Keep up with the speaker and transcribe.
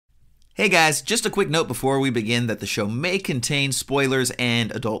Hey guys, just a quick note before we begin that the show may contain spoilers and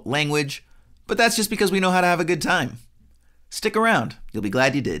adult language, but that's just because we know how to have a good time. Stick around, you'll be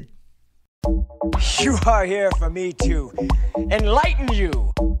glad you did. You are here for me to enlighten you.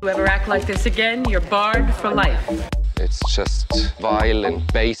 You ever act like this again, you're barred for life. It's just vile and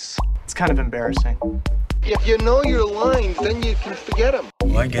base. It's kind of embarrassing. If you know your lines, then you can forget them.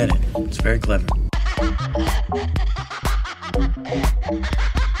 Oh, I get it. It's very clever.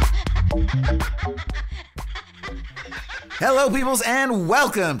 Hello peoples and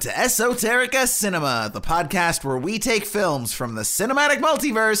welcome to Esoterica Cinema, the podcast where we take films from the cinematic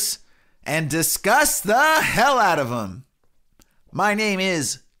multiverse and discuss the hell out of them. My name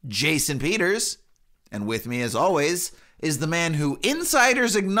is Jason Peters, and with me as always is the man who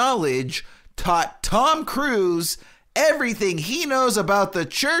insiders acknowledge taught Tom Cruise everything he knows about the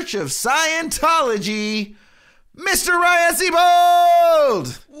Church of Scientology, Mr. Ryan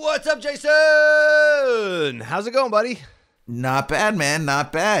Seabold! What's up, Jason? How's it going, buddy? Not bad, man.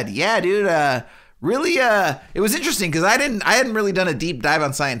 Not bad. Yeah, dude. Really, it was interesting because I hadn't really done a deep dive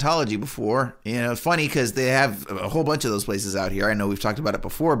on Scientology before. You know, it's funny because they have a whole bunch of those places out here. I know we've talked about it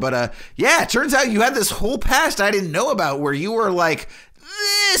before, but yeah, it turns out you had this whole past I didn't know about where you were like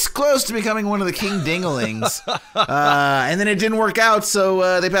this close to becoming one of the King Dinglings. And then it didn't work out,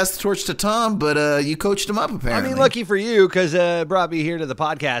 so they passed the torch to Tom, but you coached him up, apparently. I mean, lucky for you, because it brought me here to the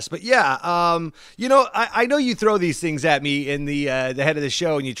podcast. But yeah, you know, I know you throw these things at me in the head of the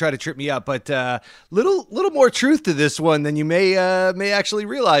show, and you try to trip me up, but little more truth to this one than you may actually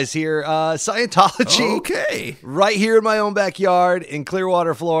realize here. Scientology, okay, right here in my own backyard in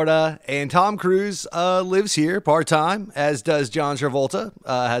Clearwater, Florida, and Tom Cruise lives here part-time, as does John Travolta.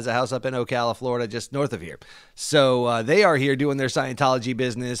 Has a house up in Ocala, Florida, just north of here. So they are here doing their Scientology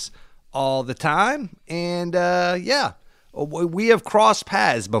business all the time. And yeah, we have crossed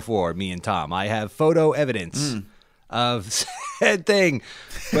paths before, me and Tom. I have photo evidence of said thing.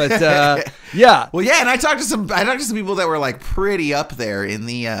 But yeah. Well, yeah, and I talked to some people that were like pretty up there in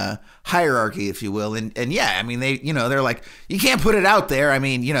the hierarchy, if you will. And yeah, I mean, they're like, you can't put it out there. I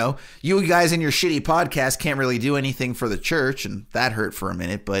mean, you guys in your shitty podcast can't really do anything for the church, and that hurt for a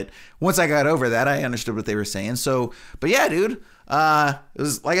minute. But once I got over that, I understood what they were saying. So, but yeah, dude, it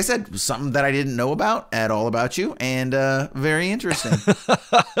was, like I said, something that I didn't know at all about you, and very interesting.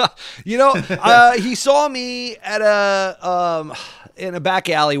 He saw me at in a back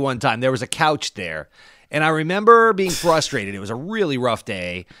alley one time. There was a couch there, and I remember being frustrated. It was a really rough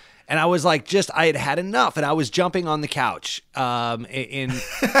day. And I was like, I had had enough, and I was jumping on the couch, and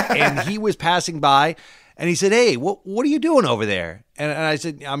he was passing by, and he said, "Hey, what are you doing over there?" And I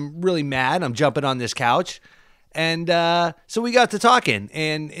said, "I'm really mad. I'm jumping on this couch." And so we got to talking,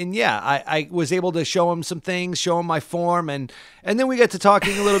 and yeah, I was able to show him some things, show him my form, and then we got to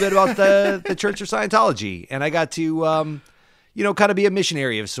talking a little bit about the Church of Scientology, and I got to kind of be a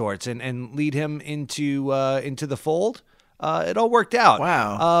missionary of sorts and lead him into the fold. It all worked out.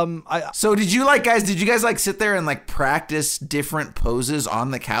 Wow. So did you guys like sit there and like practice different poses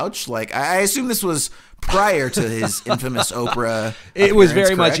on the couch? Like, I assume this was prior to his infamous Oprah. It was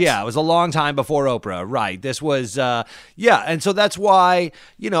very correct? much, yeah. It was a long time before Oprah. Right. This was, yeah. And so that's why,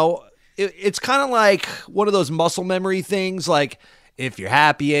 it's kind of like one of those muscle memory things. Like, if you're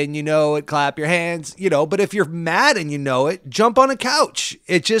happy and you know it, clap your hands, but if you're mad and you know it, jump on a couch.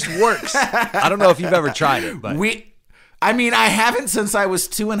 It just works. I don't know if you've ever tried it, but I haven't since I was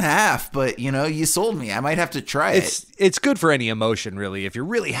 2.5, but you sold me. I might have to try it. It's good for any emotion, really. If you're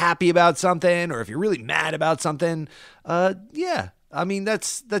really happy about something, or if you're really mad about something, yeah. I mean,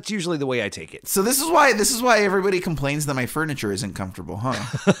 that's usually the way I take it. So this is why everybody complains that my furniture isn't comfortable, huh?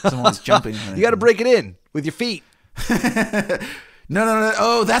 Someone's jumping on it. You got to break it in with your feet. No.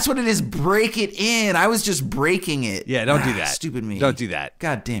 Oh, that's what it is. Break it in. I was just breaking it. Yeah, don't do that. Stupid me. Don't do that.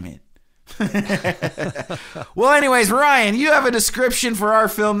 God damn it. Well, anyways, Ryan, you have a description for our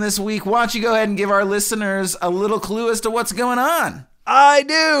film this week. Why don't you go ahead and give our listeners a little clue as to what's going on? I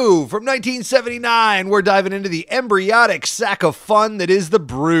do. From 1979, we're diving into the embryotic sack of fun that is The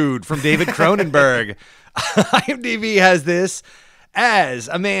Brood from David Cronenberg. IMDb has this: as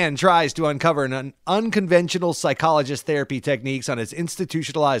a man tries to uncover an unconventional psychologist therapy techniques on his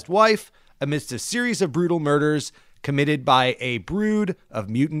institutionalized wife amidst a series of brutal murders committed by a brood of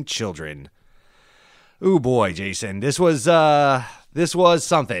mutant children. Ooh boy, Jason, this was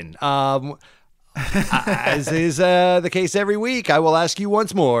something. As is the case every week, I will ask you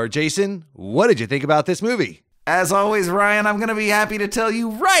once more, Jason, what did you think about this movie? As always, Ryan, I'm going to be happy to tell you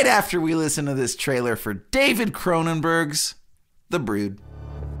right after we listen to this trailer for David Cronenberg's The Brood.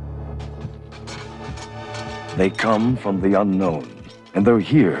 They come from the unknown, and they're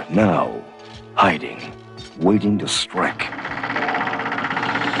here now, hiding, waiting to strike.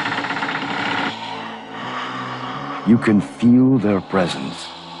 You can feel their presence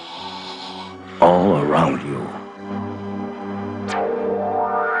all around you.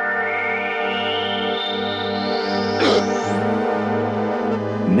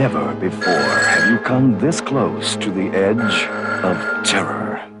 Never before have you come this close to the edge of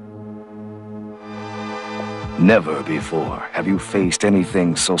terror. Never before have you faced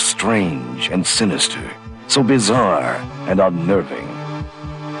anything so strange and sinister, so bizarre and unnerving.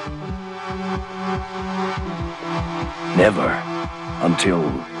 Never until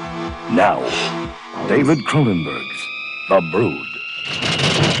now. David Cronenberg's The Brood.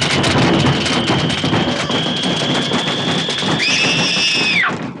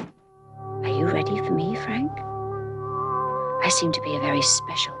 Are you ready for me, Frank? I seem to be a very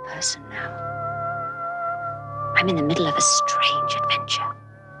special person now. I'm in the middle of a strange adventure.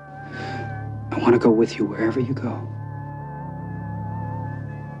 I want to go with you wherever you go.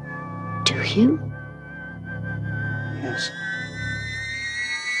 Do you? Yes.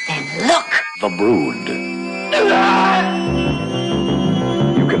 Then look! The Brood.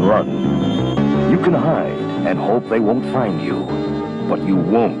 You can run. You can hide and hope they won't find you. But you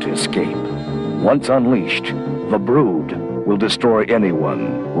won't escape. Once unleashed, the Brood will destroy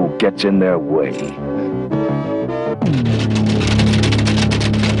anyone who gets in their way.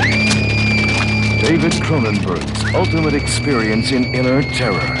 David Cronenberg's ultimate experience in inner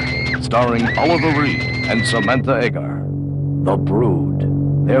terror, starring Oliver Reed and Samantha Eggar. The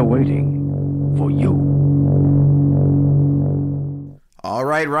Brood. They're waiting for you. All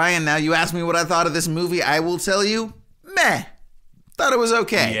right, Ryan, now you asked me what I thought of this movie. I will tell you, meh. Thought it was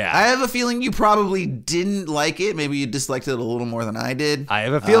okay. Yeah. I have a feeling you probably didn't like it. Maybe you disliked it a little more than I did. I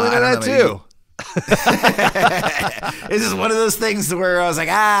have a feeling of that too. It's just one of those things where I was like,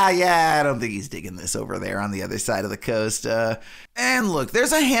 yeah, I don't think he's digging this over there on the other side of the coast. And look,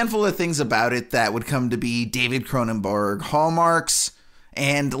 there's a handful of things about it that would come to be David Cronenberg hallmarks.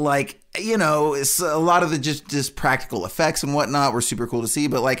 And like, you know, it's a lot of the just practical effects and whatnot were super cool to see.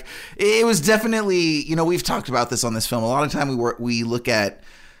 But like, it was definitely, you know, we've talked about this on this film. A lot of time we look at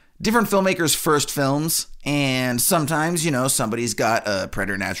different filmmakers' first films, and sometimes, you know, somebody's got a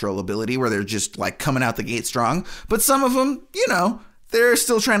preternatural ability where they're just like coming out the gate strong. But some of them, you know, they're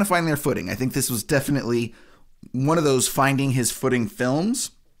still trying to find their footing. I think this was definitely one of those finding his footing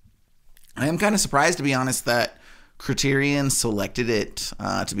films. I am kind of surprised, to be honest, that Criterion selected it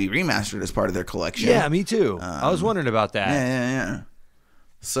to be remastered as part of their collection. Yeah, me too. I was wondering about that. Yeah.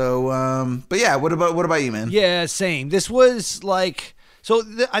 So, but yeah, what about you, man? Yeah, same. This was like,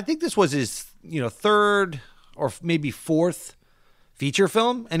 I think this was his, third or maybe fourth feature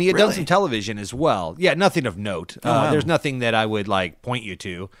film, and he had done some television as well. Yeah, nothing of note. There's nothing that I would like point you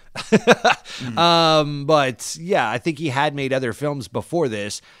to. But yeah, I think he had made other films before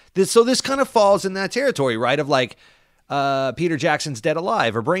this. So this kind of falls in that territory, right? Of like Peter Jackson's Dead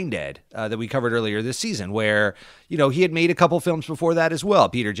Alive or Brain Dead that we covered earlier this season, where, he had made a couple films before that as well.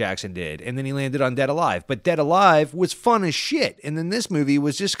 Peter Jackson did. And then he landed on Dead Alive. But Dead Alive was fun as shit. And then this movie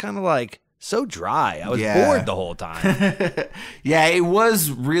was just kind of like so dry. I was bored the whole time. Yeah, it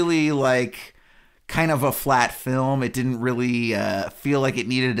was really like kind of a flat film. It didn't really feel like it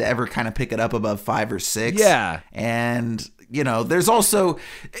needed to ever kind of pick it up above 5 or 6. Yeah. And there's also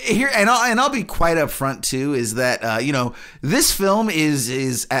here, and I'll be quite upfront too, is that this film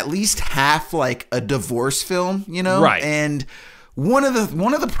is at least half like a divorce film, right? And one of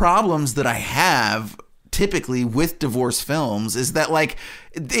the problems that I have typically with divorce films is that like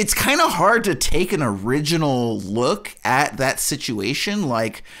it's kind of hard to take an original look at that situation.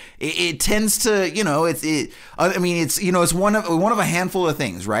 Like it tends to, it's one of a handful of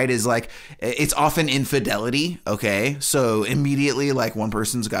things, right? Is like it's often infidelity. Okay, so immediately like one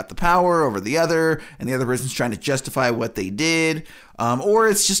person's got the power over the other, and the other person's trying to justify what they did, or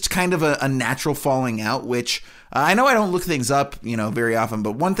it's just kind of a natural falling out, which. I know I don't look things up, very often,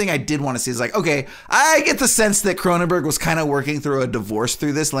 but one thing I did want to see is like, okay, I get the sense that Cronenberg was kind of working through a divorce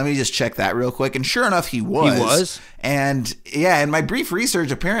through this. Let me just check that real quick. And sure enough, he was. He was. And yeah, in my brief research,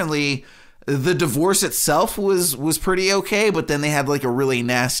 apparently the divorce itself was pretty okay, but then they had like a really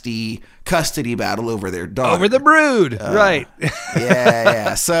nasty custody battle over their dog. Over the brood, right.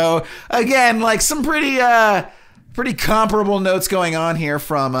 Yeah. So again, like some pretty comparable notes going on here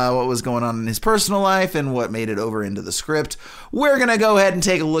from what was going on in his personal life and what made it over into the script. We're going to go ahead and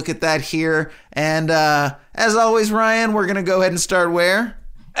take a look at that here. And as always, Ryan, we're going to go ahead and start where?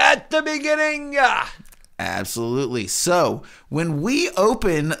 At the beginning. Absolutely. So when we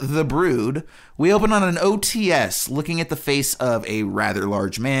open The Brood, we open on an OTS looking at the face of a rather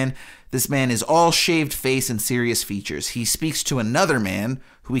large man. This man is all shaved face and serious features. He speaks to another man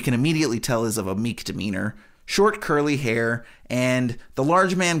who we can immediately tell is of a meek demeanor, short curly hair, and the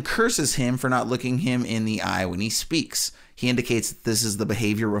large man curses him for not looking him in the eye when he speaks. He indicates that this is the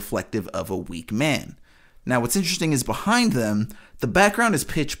behavior reflective of a weak man. Now, what's interesting is behind them, the background is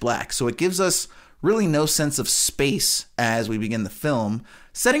pitch black, so it gives us really no sense of space as we begin the film,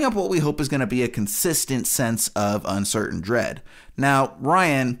 setting up what we hope is going to be a consistent sense of uncertain dread. Now,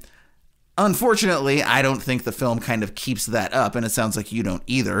 Ryan, unfortunately, I don't think the film kind of keeps that up, and it sounds like you don't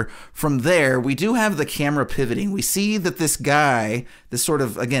either. From there, we do have the camera pivoting. We see that this guy, this sort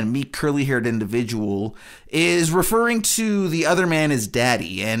of, again, meek, curly-haired individual, is referring to the other man as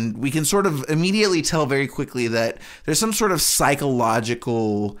daddy, and we can sort of immediately tell very quickly that there's some sort of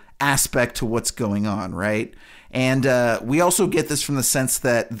psychological aspect to what's going on, right? And we also get this from the sense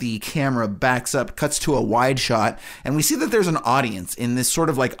that the camera backs up, cuts to a wide shot, and we see that there's an audience in this sort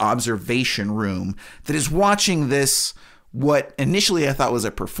of like observation room that is watching this, what initially I thought was a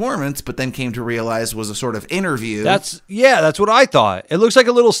performance, but then came to realize was a sort of interview. That's what I thought. It looks like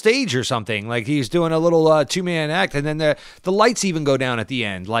a little stage or something, like he's doing a little two-man act, and then the lights even go down at the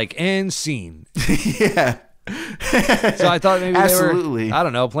end, like, end scene. Yeah. So I thought maybe Absolutely. they were, I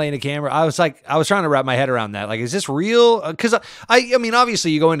don't know, playing a camera. I was trying to wrap my head around that. Like, is this real? Because I mean,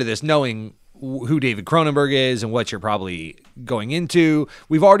 obviously you go into this knowing who David Cronenberg is and what you're probably going into.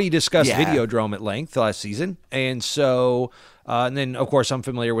 We've already discussed Videodrome at length last season. And so, and then of course I'm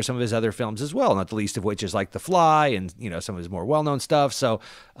familiar with some of his other films as well, not the least of which is like The Fly and, you know, some of his more well-known stuff. So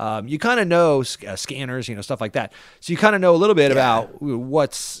you kind of know Scanners, you know, stuff like that. So you kind of know a little bit about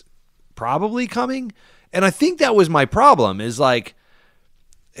what's probably coming. And I think that was my problem, is like,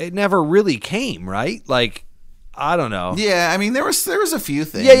 it never really came, right? Like, I don't know. Yeah, I mean, there was a few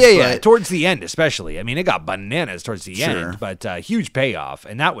things. Yeah. Towards the end, especially. I mean, it got bananas towards the end, but huge payoff,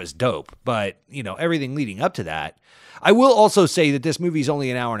 and that was dope. But, you know, everything leading up to that. I will also say that this movie's only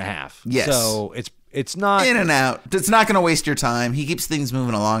an hour and a half. Yes. So it's not... in and out. It's not going to waste your time. He keeps things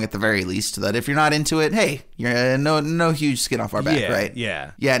moving along at the very least, so that if you're not into it, hey, you're no huge skin off our back, right?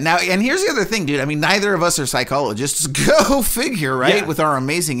 Yeah. Yeah, now, and here's the other thing, dude. I mean, neither of us are psychologists. Go figure, right? Yeah. With our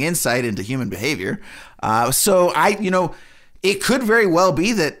amazing insight into human behavior. So it could very well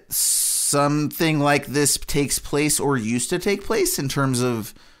be that something like this takes place or used to take place in terms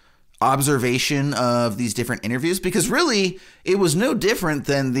of observation of these different interviews, because really it was no different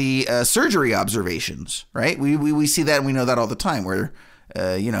than the surgery observations, right? We see that, and we know that all the time, where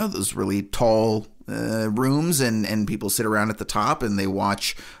those really tall rooms and people sit around at the top and they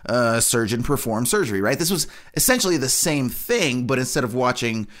watch a surgeon perform surgery, right? This was essentially the same thing, but instead of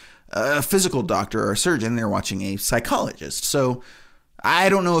watching a physical doctor or a surgeon, they're watching a psychologist. So I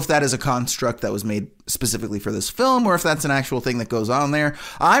don't know if that is a construct that was made specifically for this film, or if that's an actual thing that goes on there.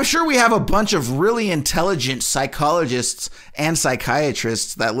 I'm sure we have a bunch of really intelligent psychologists and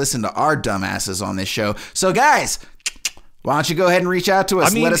psychiatrists that listen to our dumbasses on this show. So guys, why don't you go ahead and reach out to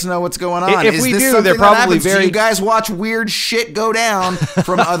us? Let us know what's going on. If we do, they're probably very... Do you guys watch weird shit go down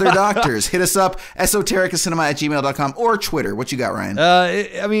from other doctors? Hit us up, esotericacinema@gmail.com, or Twitter. What you got, Ryan?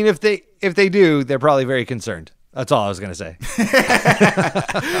 I mean, if they do, they're probably very concerned. That's all I was going to say.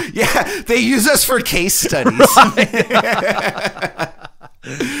 Yeah, they use us for case studies.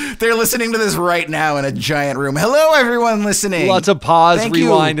 They're listening to this right now in a giant room. Hello, everyone listening. Lots of pause,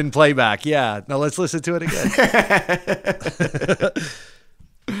 rewind, and playback. Yeah. Now let's listen to it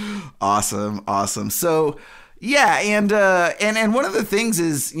again. Awesome. So, yeah, and one of the things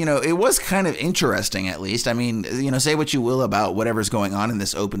is, it was kind of interesting, at least. I mean, say what you will about whatever's going on in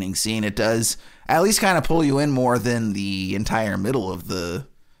this opening scene. It does at least kind of pull you in more than the entire middle of the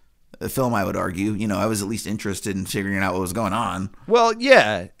film, I would argue. I was at least interested in figuring out what was going on. Well,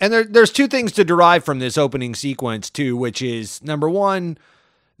 yeah. And there's two things to derive from this opening sequence, too, which is, number one,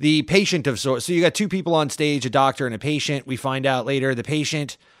 the patient of sorts. So you got two people on stage, a doctor and a patient. We find out later the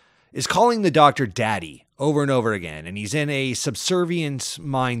patient is calling the doctor daddy over and over again. And he's in a subservient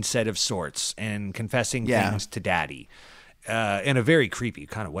mindset of sorts and confessing things to daddy. In a very creepy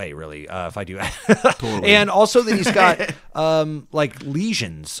kind of way, really, if I do. Totally. And also that he's got like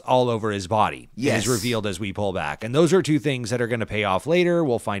lesions all over his body. Yes. Is revealed as we pull back. And those are two things that are going to pay off later.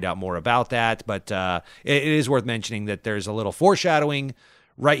 We'll find out more about that. But it is worth mentioning that there's a little foreshadowing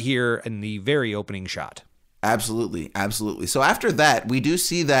right here in the very opening shot. Absolutely. So after that, we do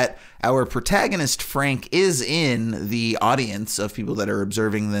see that our protagonist, Frank, is in the audience of people that are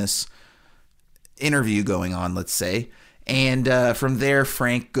observing this interview going on, let's say. And from there,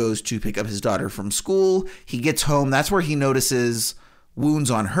 Frank goes to pick up his daughter from school. He gets home. That's where he notices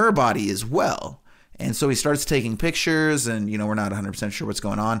wounds on her body as well. And so he starts taking pictures, and, we're not 100% sure what's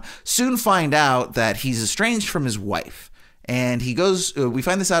going on. Soon find out that he's estranged from his wife. And he goes, we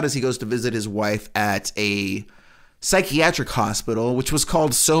find this out as he goes to visit his wife at a psychiatric hospital, which was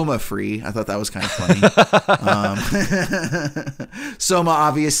called Soma Free. I thought that was kind of funny. Soma,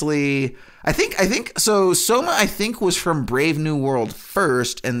 obviously, I think so. Soma, I think, was from Brave New World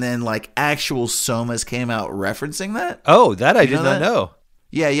first, and then like actual Somas came out referencing that. Oh, that I did not know.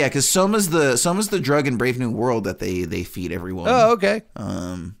 Yeah, because Soma's the drug in Brave New World that they feed everyone. Oh, okay.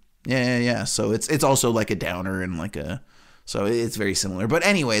 Yeah. So it's also like a downer and so it's very similar. But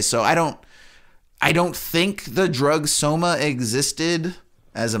anyway, so I don't think the drug Soma existed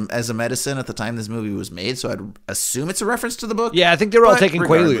as a medicine at the time this movie was made, so I'd assume it's a reference to the book. Yeah, I think they were all taking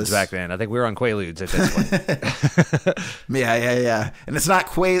Quaaludes back then. I think we were on Quaaludes at this point. Yeah. And it's not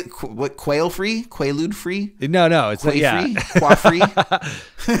quail free? Quaalude free? No, it's Quay yeah. free? Qua free?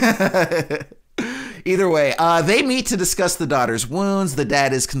 Either way, they meet to discuss the daughter's wounds. The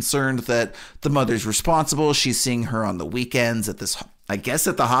dad is concerned that the mother's responsible. She's seeing her on the weekends at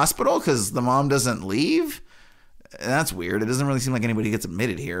the hospital because the mom doesn't leave. That's weird. It doesn't really seem like anybody gets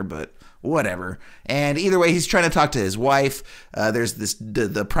admitted here, but whatever. And either way, he's trying to talk to his wife. There's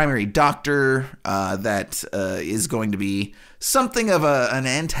the primary doctor that is going to be something of an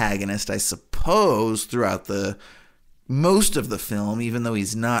antagonist, I suppose, throughout most of the film, even though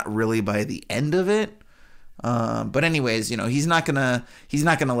he's not really by the end of it. But anyways, he's not gonna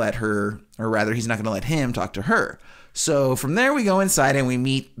let her, or rather, he's not gonna let him talk to her. So from there, we go inside and we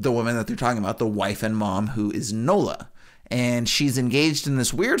meet the woman that they're talking about, the wife and mom, who is Nola. And she's engaged in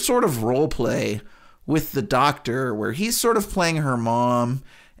this weird sort of role play with the doctor where he's sort of playing her mom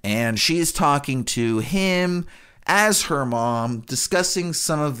and she's talking to him as her mom, discussing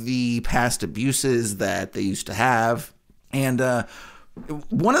some of the past abuses that they used to have. And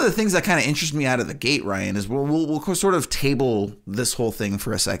one of the things that kind of interests me out of the gate, Ryan, is we'll sort of table this whole thing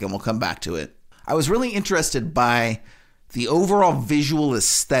for a second. We'll come back to it. I was really interested by the overall visual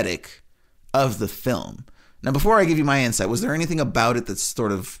aesthetic of the film. Now, before I give you my insight, was there anything about it that's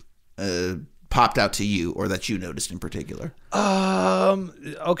sort of popped out to you or that you noticed in particular?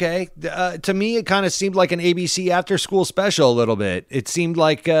 Okay. To me, it kind of seemed like an ABC after school special a little bit. It seemed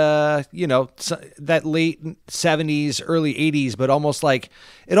like, that late 70s, early 80s, but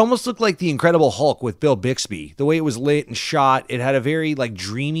it almost looked like The Incredible Hulk with Bill Bixby. The way it was lit and shot, it had a very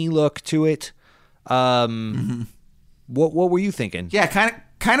dreamy look to it. What were you thinking? Yeah,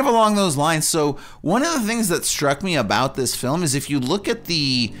 kind of along those lines. So one of the things that struck me about this film is if you look at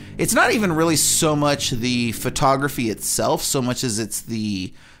it's not even really so much the photography itself, so much as it's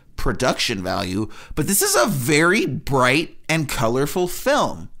the production value, but this is a very bright and colorful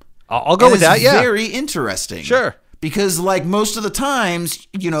film. I'll go with that, yeah. Very interesting. Sure. Because most of the times,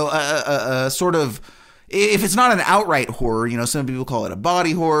 sort of, if it's not an outright horror, some people call it a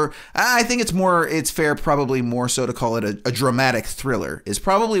body horror. I think it's fair probably more so to call it a dramatic thriller is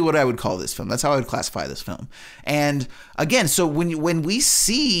probably what I would call this film. That's how I would classify this film. And again, so when we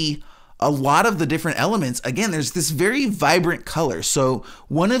see a lot of the different elements, again, there's this very vibrant color. So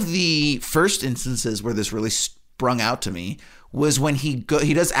one of the first instances where this really sprung out to me was when he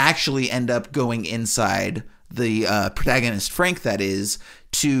does actually end up going inside the protagonist, Frank, that is,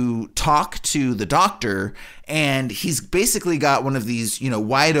 to talk to the doctor, and he's basically got one of these,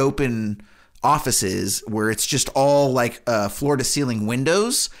 wide open offices where it's just all floor to ceiling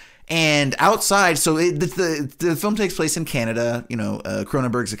windows, and outside. So the film takes place in Canada.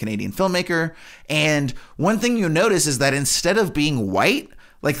 Cronenberg's a Canadian filmmaker, and one thing you notice is that instead of being white,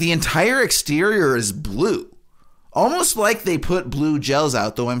 the entire exterior is blue, almost like they put blue gels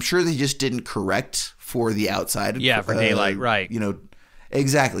out. Though I'm sure they just didn't correct for the outside. Yeah, for daylight, right?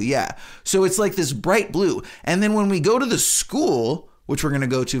 Exactly, yeah. So it's like this bright blue. And then when we go to the school, which we're going to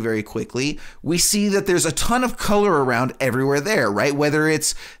go to very quickly, we see that there's a ton of color around everywhere there, right? Whether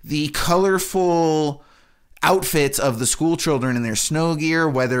it's the colorful outfits of the school children in their snow gear,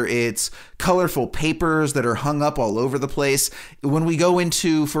 whether it's colorful papers that are hung up all over the place. When we go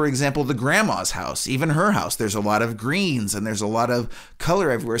into, for example, the grandma's house, even her house, there's a lot of greens and there's a lot of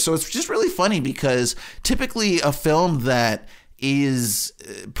color everywhere. So it's just really funny because typically a film that is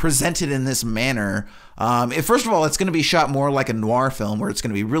presented in this manner, first of all, it's going to be shot more like a noir film where it's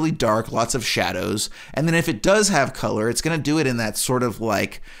going to be really dark, lots of shadows. And then if it does have color, it's going to do it in that sort of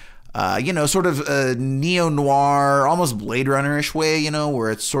sort of a neo-noir, almost Blade Runner-ish way,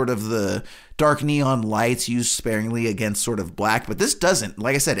 where it's sort of the dark neon lights used sparingly against sort of black, but this doesn't.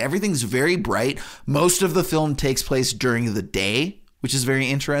 Like I said, everything's very bright. Most of the film takes place during the day, which is very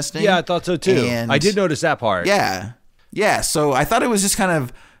interesting. Yeah, I thought so too. And I did notice that part. Yeah. Yeah, so I thought it was just kind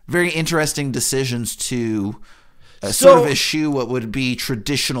of very interesting decisions to sort of eschew what would be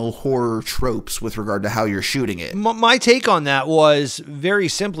traditional horror tropes with regard to how you're shooting it. My take on that was very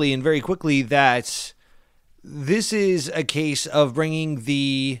simply and very quickly that this is a case of bringing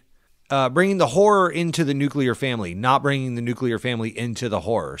the horror into the nuclear family, not bringing the nuclear family into the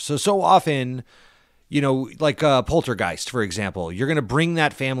horror. So often, like Poltergeist, for example, you're going to bring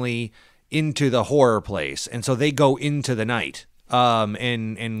that family into the horror place, and so they go into the night, all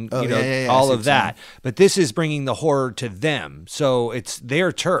of that. But this is bringing the horror to them, so it's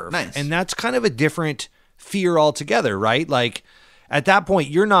their turf, and that's kind of a different fear altogether, right? Like at that point,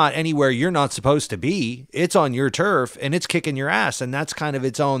 you're not anywhere you're not supposed to be. It's on your turf, and it's kicking your ass, and that's kind of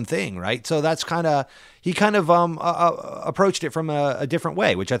its own thing, right? So that's he kind of approached it from a different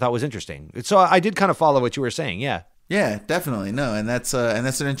way, which I thought was interesting. So I did kind of follow what you were saying, yeah. Yeah, definitely. No, and that's an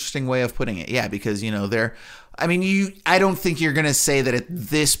interesting way of putting it. Yeah, because I don't think you're going to say that at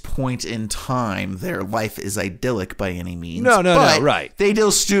this point in time their life is idyllic by any means. No, right. They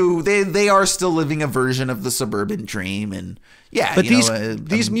are still living a version of the suburban dream, and yeah. But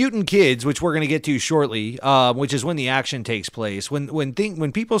these mutant kids, which we're going to get to shortly, which is when the action takes place, when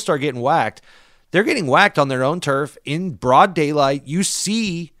people start getting whacked, they're getting whacked on their own turf in broad daylight. You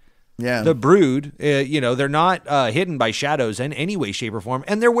see. Yeah. The brood, they're not hidden by shadows in any way, shape, or form.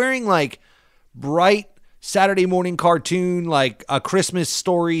 And they're wearing like bright Saturday morning cartoon, like a Christmas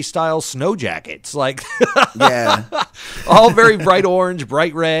story style snow jackets. Like, yeah, all very bright orange,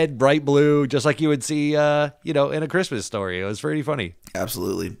 bright red, bright blue, just like you would see, in a Christmas story. It was pretty funny.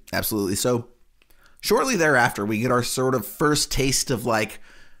 Absolutely. Absolutely. So shortly thereafter, we get our sort of first taste of like,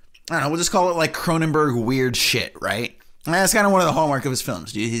 I don't know, we'll just call it like Cronenberg weird shit, right? And that's kind of one of the hallmark of his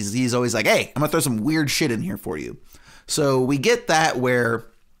films. He's always like, hey, I'm going to throw some weird shit in here for you. So we get that where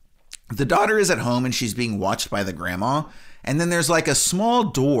the daughter is at home and she's being watched by the grandma. And then there's like a small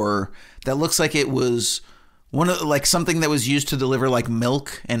door that looks like it was something that was used to deliver like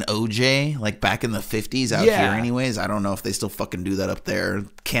milk and OJ, like back in the 50s out here anyways. I don't know if they still fucking do that up there.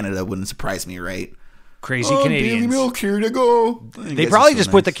 Canada wouldn't surprise me, right? Crazy Canadians. Daily milk, here to go. They probably just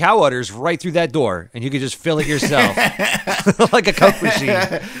put the cow udders right through that door, and you could just fill it yourself, like a Coke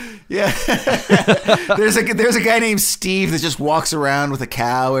machine. Yeah. There's a guy named Steve that just walks around with a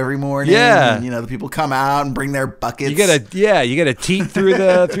cow every morning. Yeah. And, the people come out and bring their buckets. You get a teat through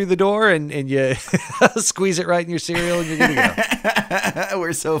the door, and you squeeze it right in your cereal, and you're good to go.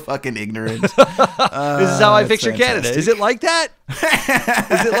 We're so fucking ignorant. This is how I picture Canada. Is it like that?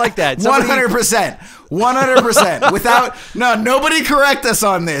 Is it like that? 100%. Nobody correct us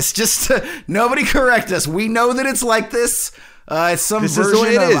on this. Nobody correct us. We know that it's like this. It's some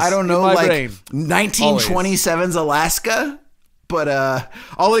version of, I don't know, like 1927's Alaska. But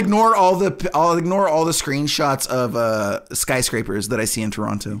I'll ignore all the screenshots of skyscrapers that I see in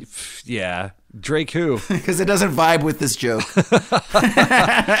Toronto. Yeah, Drake who? Because it doesn't vibe with this joke.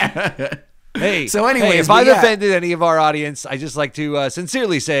 Hey, so anyways, if I've offended any of our audience, I just like to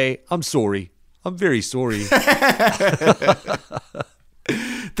sincerely say I'm sorry. I'm very sorry.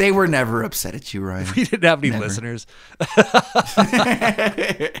 They were never upset at you, Ryan. We didn't have any listeners.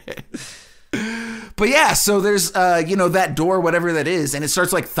 But yeah, so there's that door, whatever that is, and it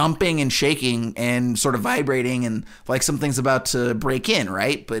starts like thumping and shaking and sort of vibrating, and like something's about to break in,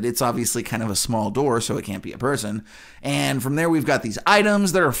 right? But it's obviously kind of a small door, so it can't be a person. And from there, we've got these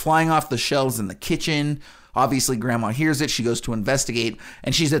items that are flying off the shelves in the kitchen. Obviously, Grandma hears it. She goes to investigate,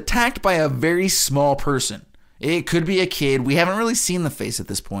 and she's attacked by a very small person. It could be a kid. We haven't really seen the face at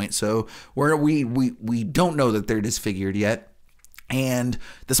this point, so we don't know that they're disfigured yet. And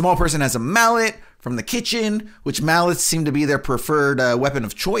the small person has a mallet from the kitchen, which mallets seem to be their preferred weapon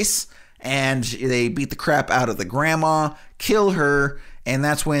of choice. And they beat the crap out of the grandma, kill her, and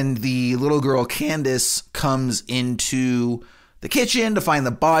that's when the little girl Candace comes into the kitchen to find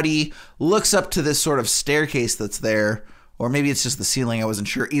the body, looks up to this sort of staircase that's there, or maybe it's just the ceiling, I wasn't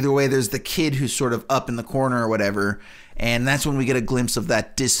sure. Either way, there's the kid who's sort of up in the corner or whatever, and that's when we get a glimpse of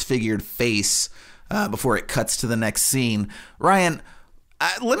that disfigured face before it cuts to the next scene. Ryan,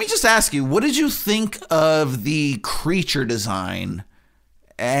 let me just ask you, what did you think of the creature design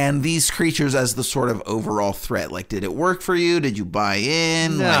and these creatures as the sort of overall threat? Like, did it work for you? Did you buy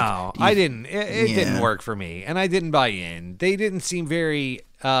in? No, I didn't. It didn't work for me, and I didn't buy in. They didn't seem very...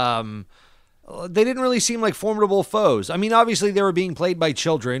 they didn't really seem like formidable foes. I mean, obviously, they were being played by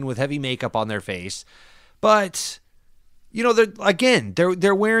children with heavy makeup on their face, but... you know,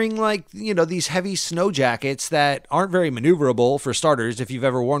 they're wearing like, you know, these heavy snow jackets that aren't very maneuverable for starters. If you've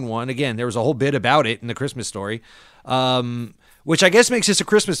ever worn one, again, there was a whole bit about it in the Christmas Story, which I guess makes this a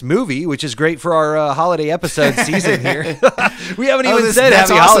Christmas movie, which is great for our holiday episode season here. We haven't even said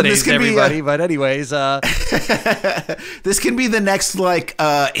happy holidays to everybody, but anyways, this can be the next like,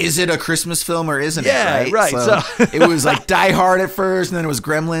 is it a Christmas film or isn't it? Right. So it was like Die Hard at first, and then it was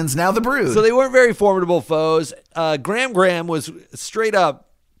Gremlins, now The Brood. So they weren't very formidable foes. Graham was straight up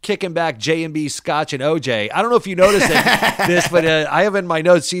kicking back J&B Scotch and OJ. I don't know if you noticed this, but I have in my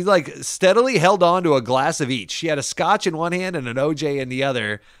notes, she like steadily held on to a glass of each. She had a Scotch in one hand and an OJ in the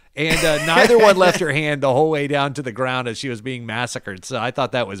other, and neither one left her hand the whole way down to the ground as she was being massacred. So I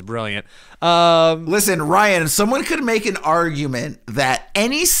thought that was brilliant. Listen, Ryan, someone could make an argument that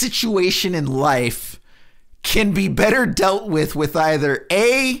any situation in life can be better dealt with either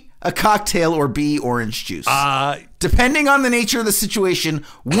A, a cocktail, or B, orange juice. Depending on the nature of the situation,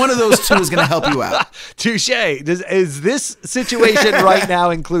 one of those two is going to help you out. Touche. Is this situation right now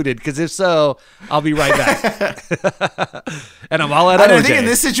included? Because if so, I'll be right back. And I'm all out of OJ. I think in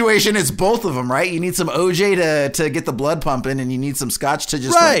this situation, it's both of them, right? You need some OJ to get the blood pumping, and you need some Scotch to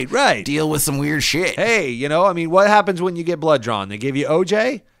just deal with some weird shit. Hey, you know, I mean, what happens when you get blood drawn? They give you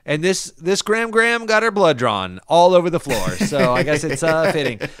OJ? And this Graham got her blood drawn all over the floor. So I guess it's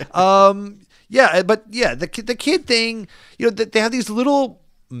fitting. The kid thing, you know, they have these little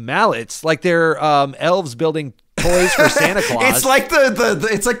mallets, like they're elves building toys for Santa Claus. It's like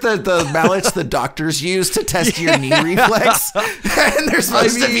the mallets the doctors use to test your knee reflex. And they're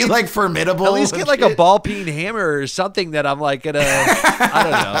supposed to be like formidable. At least get like a ball peen hammer or something that I'm like gonna, I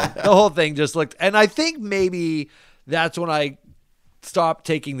don't know. The whole thing just looked, and I think maybe that's when I stop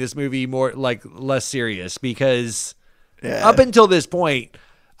taking this movie less serious, because up until this point,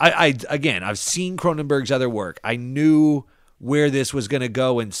 I've seen Cronenberg's other work. I knew where this was going to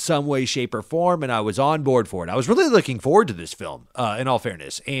go in some way, shape, or form, and I was on board for it. I was really looking forward to this film, in all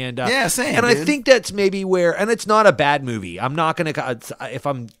fairness. And same. And dude. I think that's maybe where, and it's not a bad movie. I'm not going to, if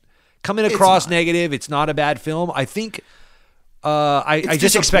I'm coming across negative, it's not a bad film. I think I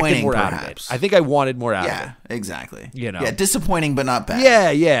just expected more out of it. I think I wanted more out of it. Yeah, exactly. You know, disappointing but not bad.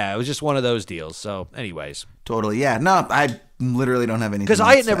 Yeah. It was just one of those deals. So, anyways, totally. Yeah, no, I literally don't have anything. Because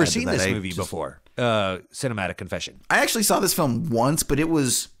I had never seen this movie before. Cinematic Confession. I actually saw this film once, but it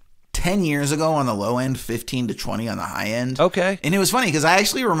was 10 years ago on the low end, 15 to 20 on the high end. Okay. And it was funny because I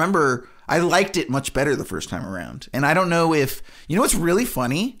actually remember I liked it much better the first time around. And I don't know if you know what's really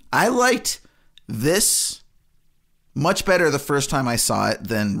funny. I liked this much better the first time I saw it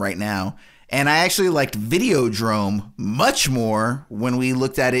than right now. And I actually liked Videodrome much more when we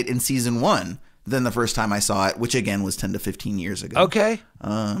looked at it in season 1 than the first time I saw it, which again was 10 to 15 years ago. Okay.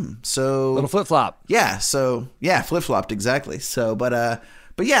 So little flip-flop. Yeah. So yeah, flip-flopped exactly. So, but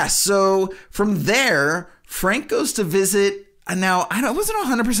yeah, so from there, Frank goes to visit. Now, I wasn't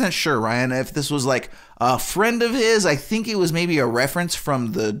 100% sure, Ryan, if this was like a friend of his. I think it was maybe a reference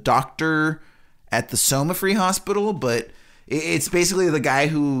from the doctor at the Soma Free Hospital, but it's basically the guy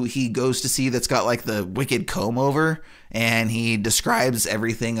who he goes to see that's got like the wicked comb over, and he describes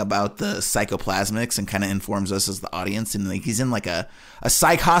everything about the psychoplasmics and kind of informs us as the audience. And like he's in like a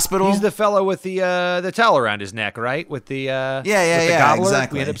psych hospital. He's the fellow with the towel around his neck, right? With the with the gobbler.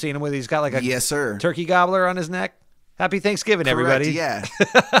 Exactly. We end up seeing him with he's got like a yes, sir, turkey gobbler on his neck. Happy Thanksgiving, correct, everybody. Yeah.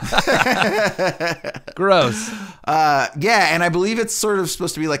 Gross. Yeah, and I believe it's sort of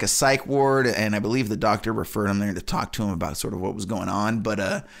supposed to be like a psych ward, and I believe the doctor referred him there to talk to him about sort of what was going on.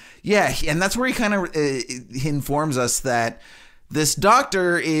 But yeah, and that's where he kind of informs us that this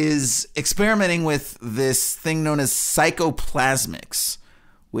doctor is experimenting with this thing known as psychoplasmics,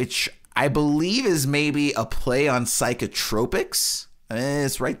 which I believe is maybe a play on psychotropics.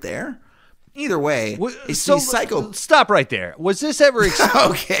 It's right there. Either way, stop right there. Was this ever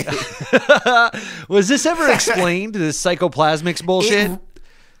okay? Was this ever explained? This psychoplasmics bullshit?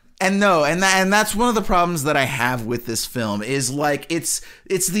 And that's one of the problems that I have with this film is like it's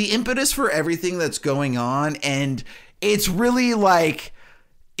the impetus for everything that's going on, and it's really like,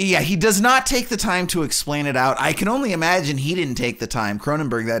 yeah, he does not take the time to explain it out. I can only imagine he didn't take the time,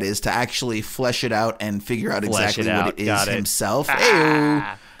 Cronenberg that is, to actually flesh it out and figure out exactly what it is himself.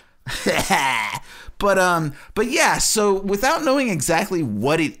 But yeah, so without knowing exactly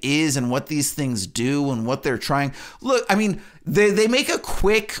what it is and what these things do and what they're trying, look, I mean, they make a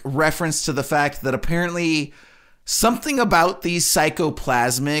quick reference to the fact that apparently something about these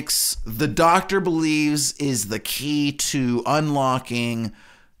psychoplasmics, the doctor believes is the key to unlocking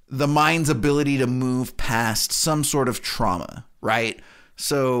the mind's ability to move past some sort of trauma, right?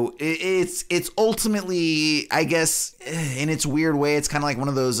 So it's ultimately, I guess, in its weird way, it's kind of like one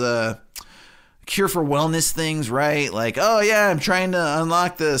of those cure for wellness things, right? Like, oh yeah, I'm trying to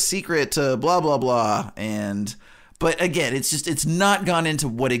unlock the secret to blah blah blah, but again, it's not gone into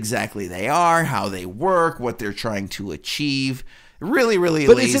what exactly they are, how they work, what they're trying to achieve. Really, really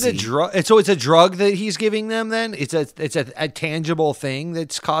but lazy. Is it a drug? So it's a drug that he's giving them. Then it's a tangible thing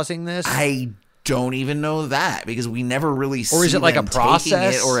that's causing this. I don't even know that because we never really see or is it like them a process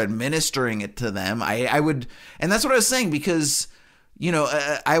taking it or administering it to them. I would, and that's what I was saying because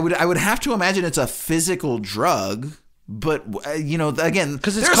I would have to imagine it's a physical drug. But again,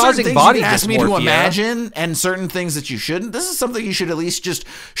 because it's causing body dysmorphia. Ask me to imagine, and certain things that you shouldn't. This is something you should at least just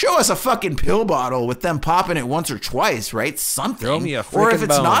show us a fucking pill bottle with them popping it once or twice, right? Something. Throw me a freaking or if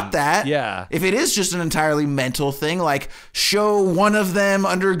it's bone. not that, yeah. If it is just an entirely mental thing, like show one of them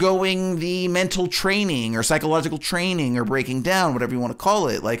undergoing the mental training or psychological training or breaking down, whatever you want to call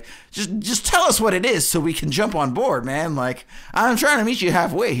it. Like just tell us what it is so we can jump on board, man. Like I'm trying to meet you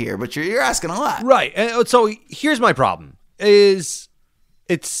halfway here, but you're asking a lot, right? And so here's my problem. Is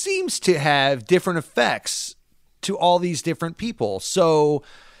it seems to have different effects to all these different people. So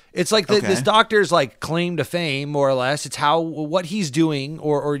it's like this doctor's like claim to fame, more or less. It's what he's doing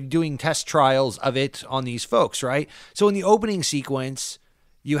or doing test trials of it on these folks, right? So in the opening sequence,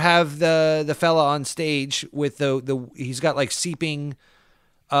 you have the fella on stage with he's got like seeping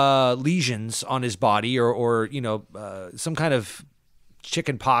lesions on his body or some kind of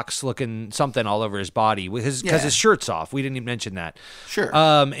chicken pox looking something all over his body because his shirt's off. We didn't even mention that. Sure.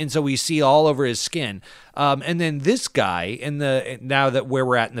 And so we see all over his skin. And then this guy now that where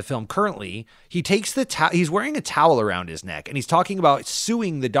we're at in the film currently, he takes he's wearing a towel around his neck and he's talking about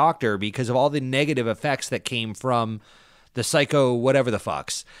suing the doctor because of all the negative effects that came from the psycho whatever the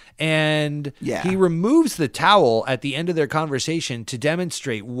fucks. And he removes the towel at the end of their conversation to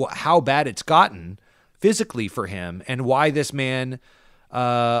demonstrate how bad it's gotten physically for him and why this man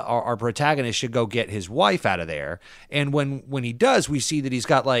our protagonist should go get his wife out of there. And when he does, we see that he's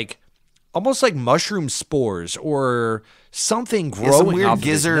got like almost like mushroom spores or something growing some weird off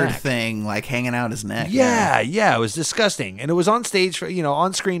gizzard of his neck. Thing like hanging out his neck. Yeah, it was disgusting. And it was on stage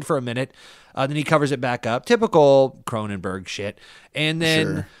on screen for a minute. Then he covers it back up. Typical Cronenberg shit. And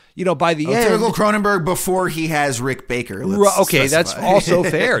then by the end, typical Cronenberg before he has Rick Baker. Okay, that's also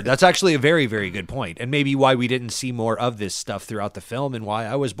fair. That's actually a very, very good point, and maybe why we didn't see more of this stuff throughout the film, and why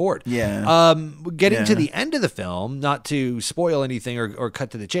I was bored. Yeah. Getting to the end of the film, not to spoil anything or cut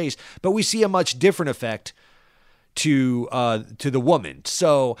to the chase, but we see a much different effect to the woman.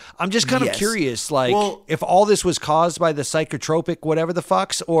 So I'm just kind of curious, like if all this was caused by the psychotropic whatever the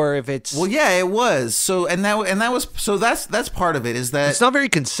fucks, or if it's it was. So that's part of it is that it's not very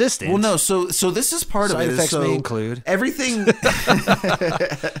consistent. Well, no. So this is part Side of it. Effects may include everything.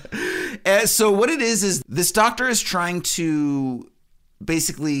 So what it is this doctor is trying to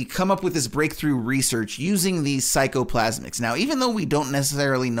basically come up with this breakthrough research using these psychoplasmics. Now, even though we don't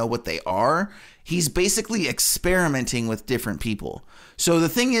necessarily know what they are, he's basically experimenting with different people. So the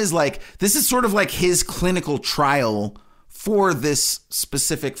thing is, like, this is sort of like his clinical trial for this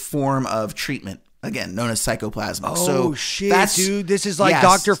specific form of treatment, again, known as psychoplasmics. Oh, shit, dude. This is like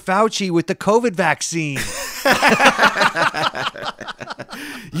Dr. Fauci with the COVID vaccine.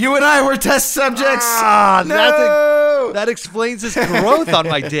 You and I were test subjects. That explains his growth on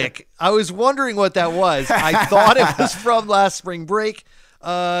my dick. I was wondering what that was. I thought it was from last spring break.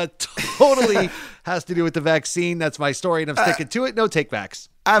 Totally has to do with the vaccine. That's my story, and I'm sticking to it. No takebacks.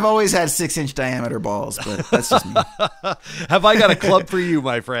 I've always had 6-inch diameter balls, but that's just me. Have I got a club for you,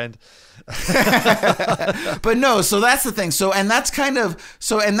 my friend? But no, so that's the thing. That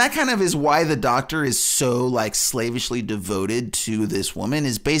kind of is why the doctor is so like slavishly devoted to this woman,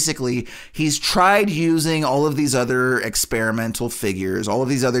 is basically he's tried using all of these other experimental figures, all of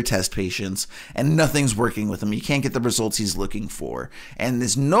these other test patients, and nothing's working with him. You can't get the results he's looking for. And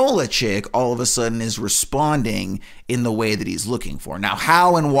this Nola chick all of a sudden is responding in the way that he's looking for. Now,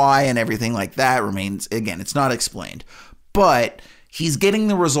 how and why and everything like that remains, again, it's not explained. But he's getting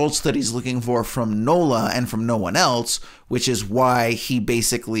the results that he's looking for from Nola and from no one else, which is why he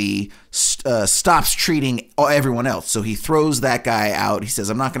basically stops treating everyone else. So he throws that guy out. He says,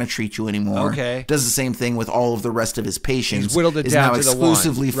 I'm not going to treat you anymore. Okay. Does the same thing with all of the rest of his patients. He's whittled it is down now to the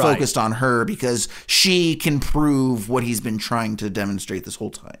exclusively one. focused on her because she can prove what he's been trying to demonstrate this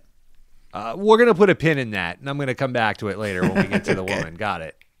whole time. We're going to put a pin in that, and I'm going to come back to it later when we get to the woman. Got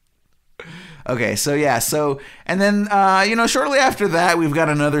it. Okay, and then shortly after that, we've got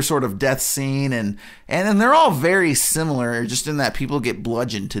another sort of death scene, and then they're all very similar, just in that people get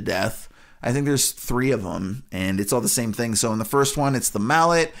bludgeoned to death. I think there's 3 of them, and it's all the same thing. So in the first one, it's the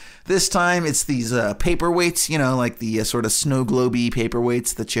mallet. This time, it's these paperweights, like the sort of snow globe-y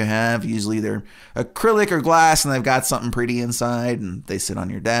paperweights that you have. Usually they're acrylic or glass, and they've got something pretty inside, and they sit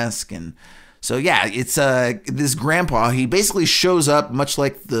on your desk. And so, yeah, it's this grandpa. He basically shows up much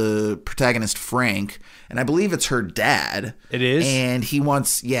like the protagonist, Frank, and I believe it's her dad. It is? And he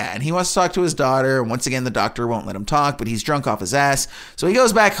wants to talk to his daughter. And once again, the doctor won't let him talk, but he's drunk off his ass. So he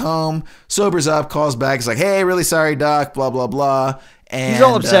goes back home, sobers up, calls back. He's like, hey, really sorry, doc, blah, blah, blah. And he's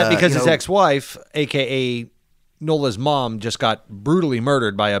all upset because his ex-wife, a.k.a. Nola's mom, just got brutally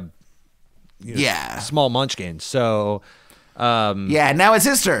murdered by a small munchkin. So... now it's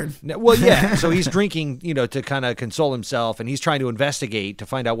his turn. Well, yeah. So he's drinking, to kind of console himself, and he's trying to investigate to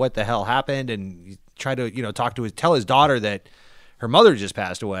find out what the hell happened, and try to, tell his daughter that her mother just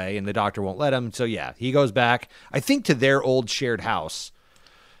passed away, and the doctor won't let him. So yeah, he goes back, I think, to their old shared house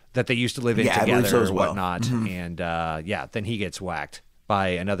that they used to live in together or whatnot. Mm-hmm. And then he gets whacked by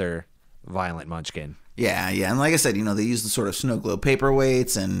another violent munchkin. Yeah. And like I said, they use the sort of snow globe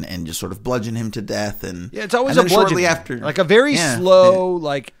paperweights and just sort of bludgeon him to death. And yeah, it's always a bludgeon. Shortly after, like a very slow,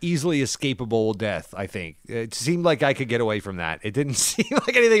 like easily escapable death, I think. It seemed like I could get away from that. It didn't seem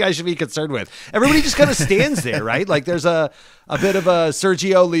like anything I should be concerned with. Everybody just kind of stands there, right? Like there's a bit of a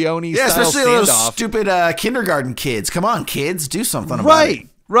Sergio Leone style especially standoff. Those stupid kindergarten kids. Come on, kids, do something about it.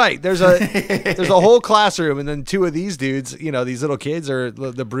 Right. There's a whole classroom, and then 2 of these dudes, these little kids are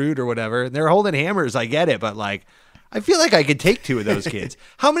the brood or whatever, and they're holding hammers. I get it, but like, I feel like I could take 2 of those kids.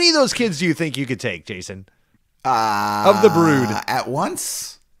 How many of those kids do you think you could take, Jason? Of the brood at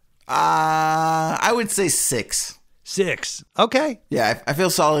once? I would say 6. 6. Okay. Yeah, I feel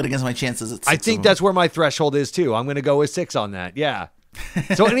solid against my chances at 6. I think that's where my threshold is too. I'm going to go with 6 on that. Yeah.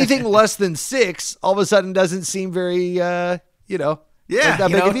 So anything less than 6, all of a sudden doesn't seem very, Yeah,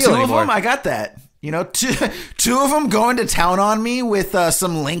 that big a deal 2 anymore. of them, I got that. 2 of them going to town on me with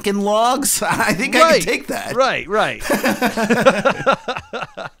some Lincoln logs. I think I can take that. Right.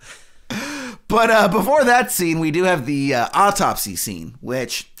 But before that scene, we do have the autopsy scene,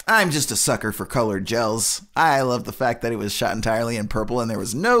 which I'm just a sucker for colored gels. I love the fact that it was shot entirely in purple, and there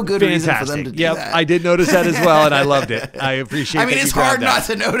was no good reason for them to do that. I did notice that as well, and I loved it. I appreciate it. It's hard not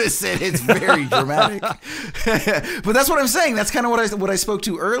to notice it. It's very dramatic. But that's what I'm saying. That's kind of what I spoke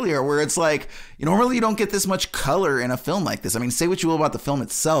to earlier, where it's like, normally you don't get this much color in a film like this. I mean, say what you will about the film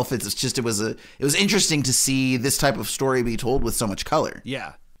itself. It's just it was interesting to see this type of story be told with so much color.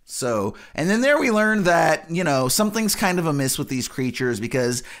 Yeah. So, and then there we learned that, something's kind of amiss with these creatures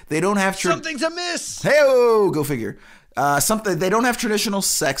because they don't have... Something's amiss! Hey-oh, go figure. They don't have traditional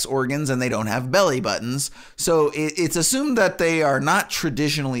sex organs, and they don't have belly buttons. So it's assumed that they are not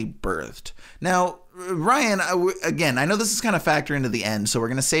traditionally birthed. Now, Ryan, again, I know this is kind of factor into the end, so we're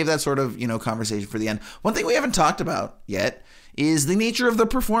going to save that sort of, conversation for the end. One thing we haven't talked about yet is the nature of the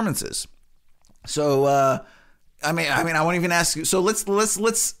performances. So, I won't even ask you. So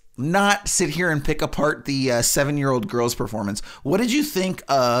let's not sit here and pick apart the 7-year-old girl's performance. What did you think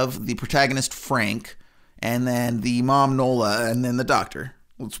of the protagonist, Frank, and then the mom, Nola, and then the doctor?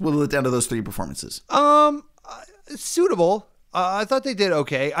 Let's whittle it down to those 3 performances. Suitable. I thought they did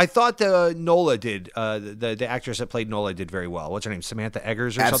okay. I thought Nola did. The actress that played Nola did very well. What's her name? Samantha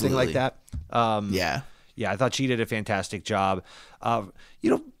Eggers or something like that. Yeah, I thought she did a fantastic job.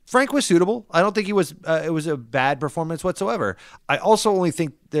 Frank was suitable. I don't think he was. It was a bad performance whatsoever. I also only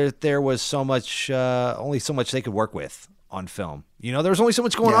think there was only so much they could work with on film. There was only so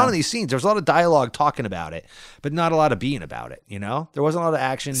much going on in these scenes. There was a lot of dialogue talking about it, but not a lot of being about it. There wasn't a lot of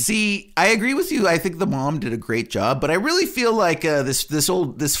action. See, I agree with you. I think the mom did a great job, but I really feel like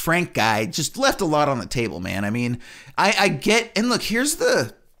this Frank guy just left a lot on the table, man. I mean, I get, and look,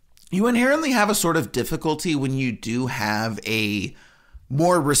 you inherently have a sort of difficulty when you do have a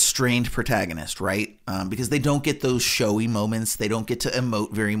more restrained protagonist, right? Because they don't get those showy moments. They don't get to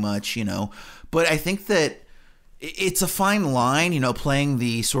emote very much, But I think that it's a fine line, playing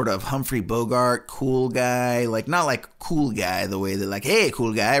the sort of Humphrey Bogart cool guy, like not like cool guy the way that like, hey,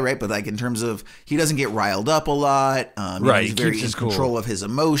 cool guy, right? But like in terms of he doesn't get riled up a lot. Right. He's very in control of his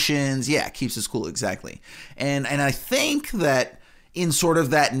emotions. Yeah, keeps his cool, exactly. And I think that in sort of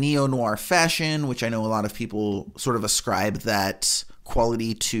that neo-noir fashion, which I know a lot of people sort of ascribe that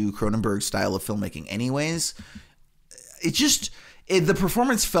quality to Cronenberg's style of filmmaking anyways, the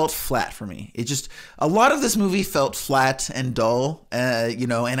performance felt flat for me. A lot of this movie felt flat and dull,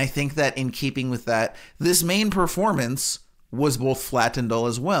 and I think that in keeping with that, this main performance was both flat and dull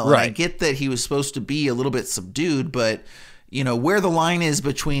as well. Right. And I get that he was supposed to be a little bit subdued, but where the line is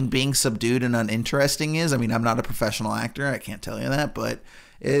between being subdued and uninteresting is. I mean, I'm not a professional actor. I can't tell you that, but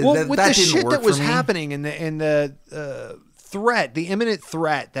with that the didn't shit work that was for me. happening and the threat, the imminent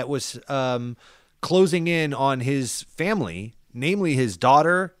threat that was closing in on his family, namely his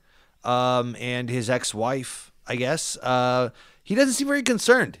daughter and his ex-wife, I guess, he doesn't seem very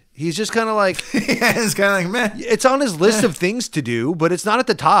concerned. He's just kind of like, yeah, it's kind of like, meh. It's on his list of things to do, but it's not at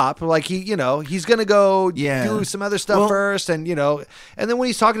the top. Like he's going to go do some other stuff first. And, and then when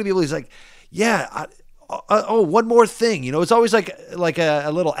he's talking to people, he's like, one more thing. It's always like a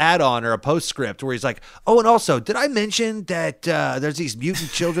little add-on or a postscript where he's like, oh, and also, did I mention that there's these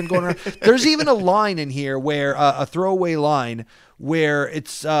mutant children going around? There's even a line in here where a throwaway line where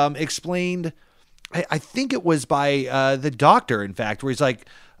it's explained, I think it was by the doctor, in fact, where he's like,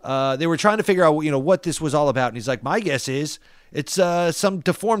 they were trying to figure out, what this was all about. And he's like, my guess is it's some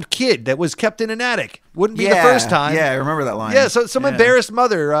deformed kid that was kept in an attic. Wouldn't be the first time. Yeah, I remember that line. Yeah, so some embarrassed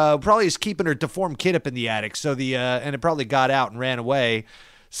mother probably is keeping her deformed kid up in the attic. So and it probably got out and ran away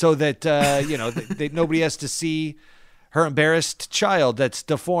so that, nobody has to see her embarrassed child that's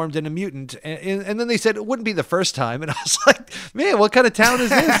deformed and a mutant. And then they said it wouldn't be the first time. And I was like, man, what kind of town is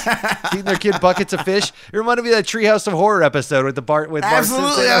this? Feeding their kid buckets of fish. It reminded me of that Treehouse of Horror episode with Bart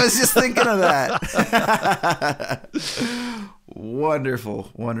Absolutely, Simpson. I was just thinking of that.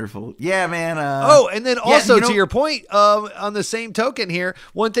 Wonderful. Yeah, man. And then also to your point, on the same token here,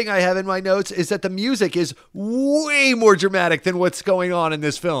 one thing I have in my notes is that the music is way more dramatic than what's going on in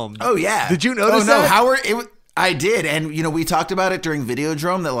this film. Oh, yeah. Did you notice that? Howard... I did, and we talked about it during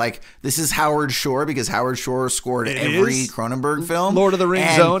Videodrome that like this is Howard Shore because Howard Shore scored every Cronenberg film. Lord of the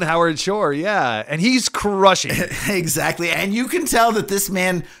Rings zone, Howard Shore, yeah, and he's crushing. Exactly, and you can tell that this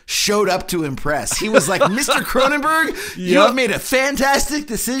man showed up to impress. He was like, Mr. Cronenberg, you have made a fantastic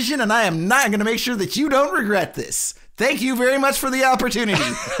decision, and I am not going to make sure that you don't regret this. Thank you very much for the opportunity.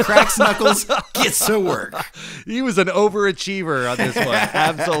 Cracks knuckles, gets to work. He was an overachiever on this one.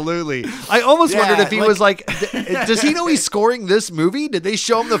 Absolutely. I almost wondered if he was like, does he know he's scoring this movie? Did they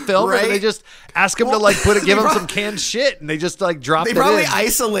show him the film? Or did they just ask him to give him some canned shit and they just like dropped it in? They probably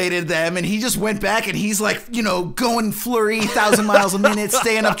isolated them and he just went back and he's like, going flurry 1,000 miles a minute,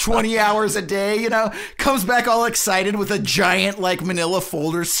 staying up 20 hours a day, comes back all excited with a giant like manila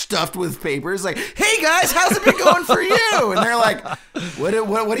folder stuffed with papers. Like, hey guys, how's it been going for you? And they're like, what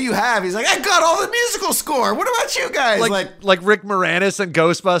do you have? He's like, I got all the musical score. What about you guys? Like Rick Moranis and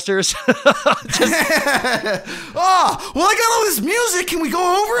Ghostbusters. Oh, well, I got all this music. Can we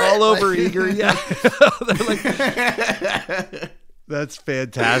go over it? All over eager, yeah. That's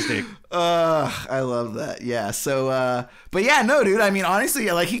fantastic. I love that. Yeah. So, but yeah, no, dude. I mean, honestly,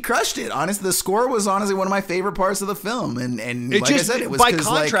 like he crushed it. Honestly, the score was honestly one of my favorite parts of the film, and it like I said, it was by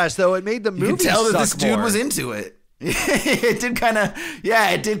contrast, though, it made the movie. You could tell that this dude more. was into it. It did kind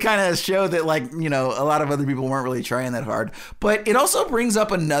of show that like, a lot of other people weren't really trying that hard, but it also brings up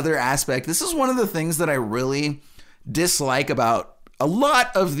another aspect. This is one of the things that I really dislike about a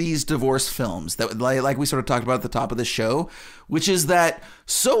lot of these divorce films that like we sort of talked about at the top of the show, which is that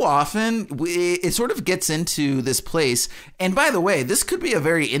so often it sort of gets into this place. And by the way, this could be a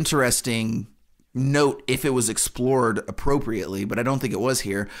very interesting note if it was explored appropriately, but I don't think it was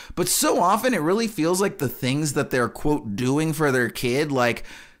here. But so often it really feels like the things that they're quote doing for their kid, like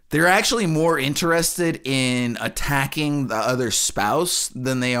they're actually more interested in attacking the other spouse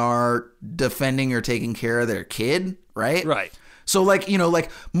than they are defending or taking care of their kid, right? Right. So like, like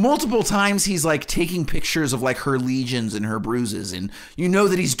multiple times he's like taking pictures of like her lesions and her bruises. And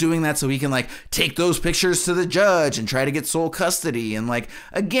that he's doing that so he can like take those pictures to the judge and try to get sole custody. And like,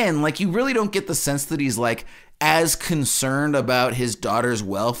 again, like you really don't get the sense that he's like as concerned about his daughter's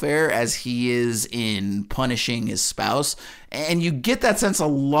welfare as he is in punishing his spouse. And you get that sense a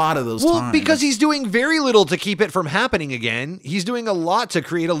lot of those times. Well, because he's doing very little to keep it from happening again. He's doing a lot to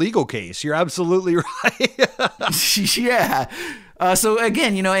create a legal case. You're absolutely right. Yeah. So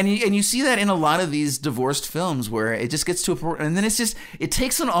again, and you see that in a lot of these divorced films where it just gets to a point, and then it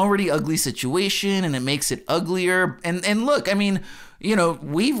takes an already ugly situation and it makes it uglier. And look, I mean,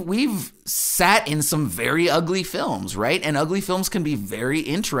 we've sat in some very ugly films, right? And ugly films can be very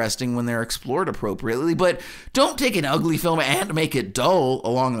interesting when they're explored appropriately, but don't take an ugly film and make it dull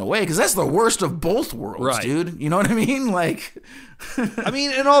along the way, because that's the worst of both worlds, right, dude. You know what I mean? Like, I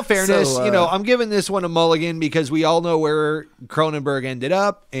mean, in all fairness, So, I'm giving this one a mulligan because we all know where Cronenberg ended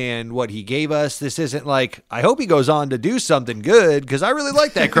up and what he gave us. This isn't like, I hope he goes on to do something good because I really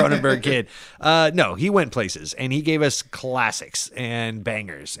like that Cronenberg kid. No, he went places and he gave us classics and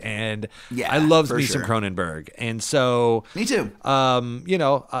bangers. And I loved me some Cronenberg. And so, me too.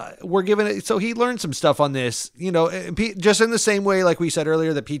 We're giving it. So he learned some stuff on this, just in the same way, like we said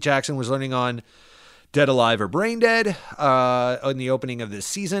earlier, that Pete Jackson was learning on Dead Alive or Brain Dead in the opening of this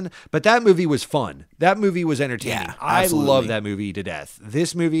season. But that movie was fun. That movie was entertaining. Yeah, I absolutely. love that movie to death.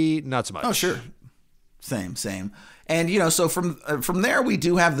 This movie, not so much. Oh, sure. Same. And, so from there, we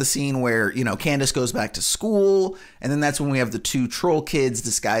do have the scene where, Candace goes back to school. And then that's when we have the two troll kids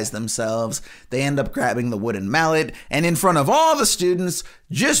disguise themselves. They end up grabbing the wooden mallet and in front of all the students,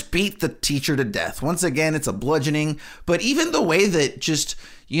 just beat the teacher to death. Once again, it's a bludgeoning. But even the way that just...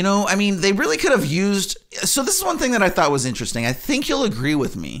 they really could have used... So this is one thing that I thought was interesting. I think you'll agree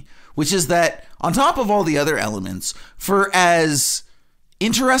with me, which is that on top of all the other elements, for as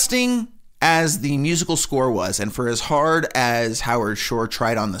interesting as the musical score was, and for as hard as Howard Shore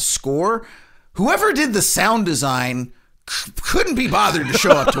tried on the score, whoever did the sound design couldn't be bothered to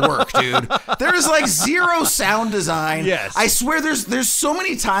show up to work, dude. There is like zero sound design. Yes. I swear there's so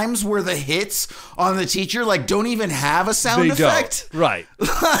many times where the hits on the teacher like don't even have a sound effect. Don't. Right.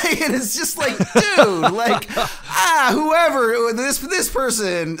 And it's just like, dude, like, whoever, this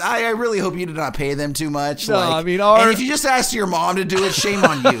person, I really hope you did not pay them too much. No, like, and if you just asked your mom to do it, shame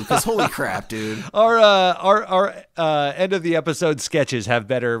on you, because holy crap, dude. Our end of the episode sketches have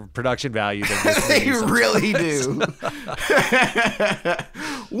better production value than this movie. They really do.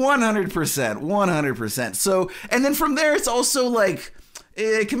 100%. So, and then from there, it's also like,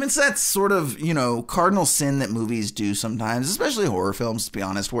 it commits that sort of, cardinal sin that movies do sometimes, especially horror films, to be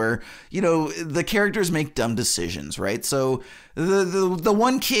honest, where, the characters make dumb decisions, right? So the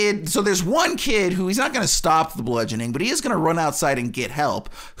one kid, so there's one kid who he's not going to stop the bludgeoning, but he is going to run outside and get help.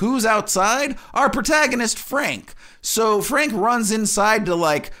 Who's outside? Our protagonist, Frank. So Frank runs inside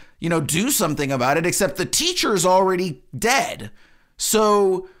to do something about it, except the teacher's already dead.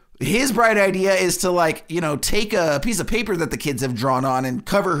 So his bright idea is to take a piece of paper that the kids have drawn on and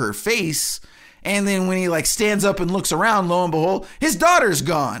cover her face. And then when he stands up and looks around, lo and behold, his daughter's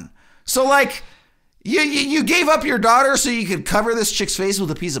gone. So you gave up your daughter so you could cover this chick's face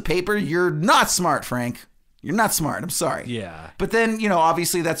with a piece of paper. You're not smart, Frank. You're not smart. I'm sorry. Yeah. But then,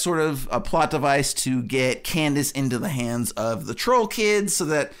 obviously that's sort of a plot device to get Candace into the hands of the troll kids so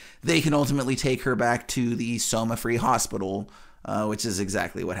that they can ultimately take her back to the Soma Free Hospital, which is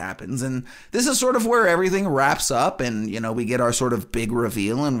exactly what happens. And this is sort of where everything wraps up and, we get our sort of big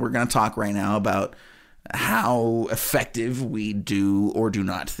reveal. And we're going to talk right now about how effective we do or do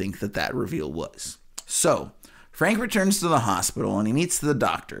not think that reveal was. So Frank returns to the hospital and he meets the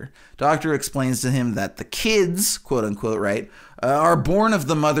doctor. Doctor explains to him that the kids, quote unquote, right, are born of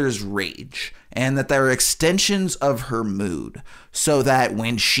the mother's rage and that they're extensions of her mood. So that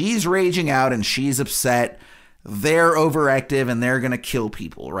when she's raging out and she's upset, they're overactive and they're going to kill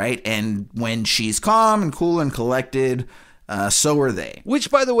people, right? And when she's calm and cool and collected, so are they.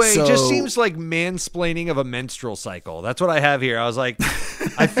 Which, by the way, just seems like mansplaining of a menstrual cycle. That's what I have here. I was like,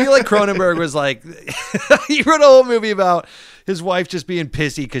 I feel like Cronenberg was like, he wrote a whole movie about his wife just being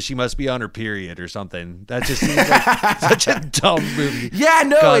pissy because she must be on her period or something. That just seems like such a dumb movie. Yeah,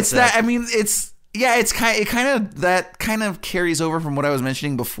 no, concept. It's that. I mean, that kind of carries over from what I was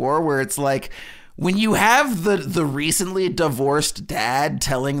mentioning before, where it's like, when you have the recently divorced dad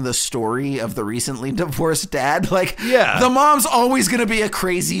telling the story of the recently divorced dad, the mom's always going to be a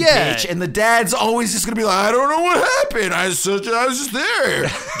crazy bitch, and the dad's always just going to be like, I don't know what happened. I was just there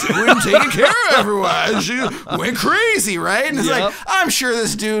taking care of everyone. She went crazy, right? And it's like, I'm sure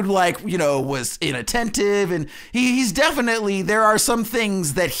this dude, was inattentive, and he's definitely, there are some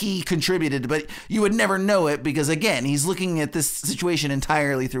things that he contributed, but you would never know it because, again, he's looking at this situation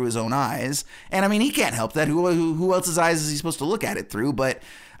entirely through his own eyes. And I mean, he can't help that. Who else's eyes is he supposed to look at it through? But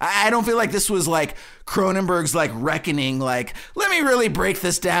I don't feel like this was Cronenberg's reckoning. Let me really break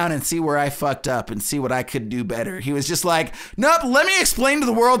this down and see where I fucked up and see what I could do better. He was just nope, let me explain to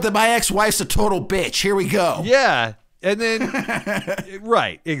the world that my ex-wife's a total bitch. Here we go. Yeah. And then,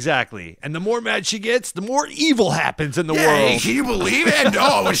 right, exactly. And the more mad she gets, the more evil happens in the world. Hey, can you believe it?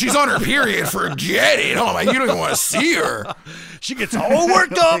 No, when she's on her period, forget it. Oh my, you don't even want to see her. She gets all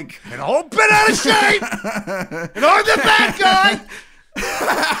worked up and all bent out of shape. And I'm the bad guy.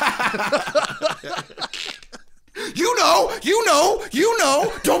 You know.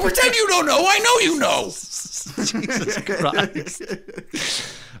 Don't pretend you don't know. I know you know. Jesus Christ.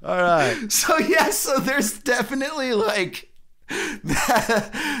 All right. So there's definitely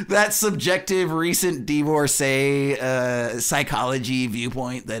that subjective recent divorcee psychology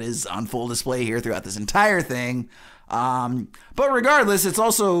viewpoint that is on full display here throughout this entire thing. But regardless, it's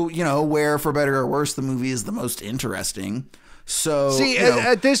also, where, for better or worse, the movie is the most interesting. So see,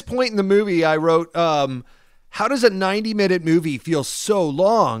 at this point in the movie, I wrote, how does a 90-minute movie feel so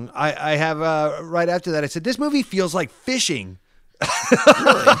long? I have right after that, I said, this movie feels like fishing.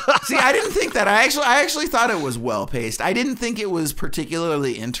 Really? See, I didn't think that. I actually thought it was well paced. I didn't think it was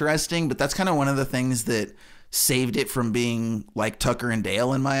particularly interesting, but that's kind of one of the things that saved it from being like Tucker and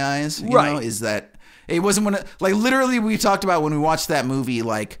Dale in my eyes. You know, is that it wasn't literally we talked about when we watched that movie,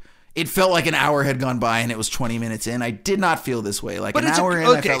 like it felt like an hour had gone by and it was 20 minutes in. I did not feel this way. Like an hour in,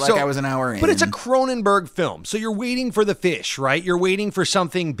 I felt like I was an hour in. But it's a Cronenberg film. So you're waiting for the fish, right? You're waiting for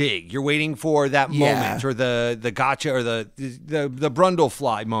something big. You're waiting for that moment or the gotcha or the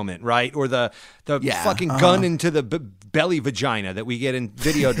Brundlefly moment, right? Or the fucking gun into the belly vagina that we get in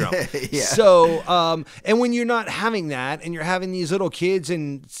Videodrome. So, and when you're not having that and you're having these little kids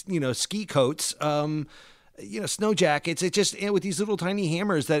in, ski coats, snow jackets, it just, with these little tiny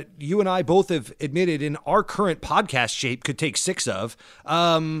hammers that you and I both have admitted in our current podcast shape could take 6 of,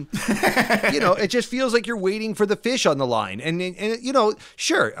 it just feels like you're waiting for the fish on the line. And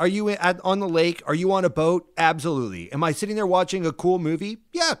sure, are you on the lake? Are you on a boat? Absolutely. Am I sitting there watching a cool movie?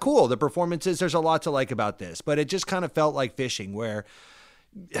 Yeah, cool. The performances, there's a lot to like about this, but it just kind of felt like fishing where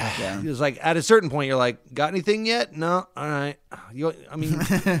it was like at a certain point you're like, got anything yet? No. All right.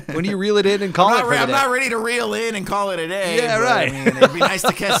 When do you reel it in and call it for the day? I'm not ready to reel in and call it a day. Yeah, right. It'd be nice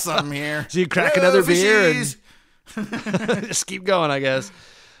to catch something here. So you crack another beer and just keep going, I guess.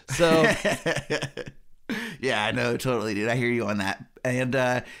 So yeah, I know, totally, dude. I hear you on that. And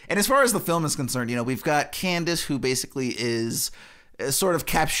as far as the film is concerned, we've got Candace, who basically is sort of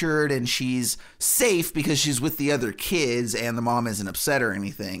captured, and she's safe because she's with the other kids and the mom isn't upset or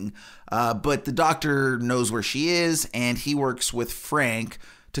anything. But the doctor knows where she is, and he works with Frank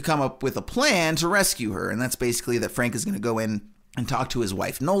to come up with a plan to rescue her. And that's basically that Frank is going to go in and talk to his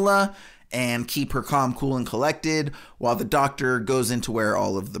wife, Nola, and keep her calm, cool, and collected while the doctor goes into where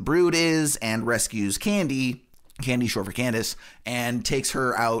all of the brood is and rescues Candy, short for Candace, and takes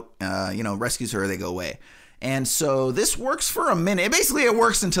her out, rescues her. They go away. And so this works for a minute. Basically, it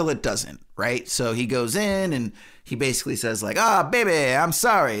works until it doesn't, right? So he goes in and he basically says like, baby, I'm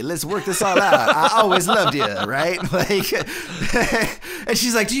sorry. Let's work this all out. I always loved you, right? Like, and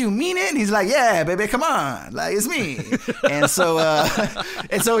she's like, do you mean it? And he's like, yeah, baby, come on. Like, it's me. And so,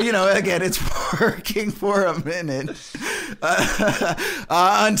 again, it's working for a minute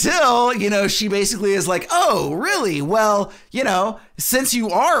until, she basically is like, oh, really? Well, since you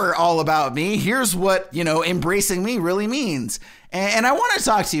are all about me, here's what, embracing me really means. And I want to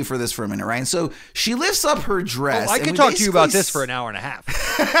talk to you for this for a minute, Ryan. So she lifts up her dress. I could talk to you about this for an hour and a half.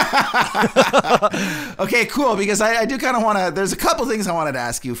 Okay, cool. Because I do kind of want to, there's a couple things I wanted to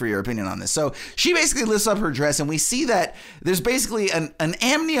ask you for your opinion on this. So she basically lifts up her dress and we see that there's basically an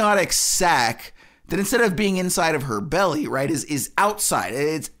amniotic sac that instead of being inside of her belly, right, is outside.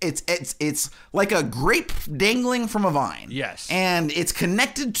 It's like a grape dangling from a vine. Yes. And it's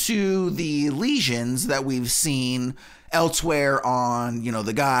connected to the lesions that we've seen elsewhere on,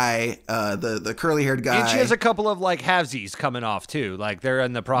 the guy, the curly-haired guy. And she has a couple of, halvesies coming off, too. Like, they're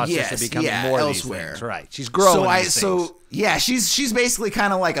in the process of becoming more elsewhere. Of these things. Right. She's growing these things. Yeah, she's basically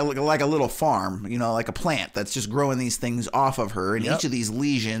kind of like a little farm, like a plant that's just growing these things off of her, and each of these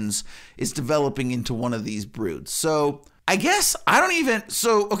lesions is developing into one of these broods. So I guess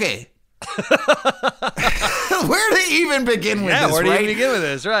okay. Where to even begin with this, where right? do you even begin with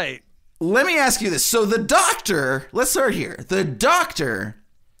this, right? Let me ask you this. So the doctor, let's start here. The doctor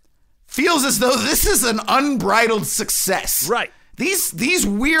feels as though this is an unbridled success. Right. These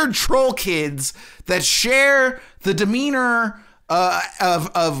weird troll kids that share the demeanor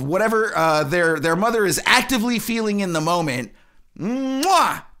of whatever their mother is actively feeling in the moment.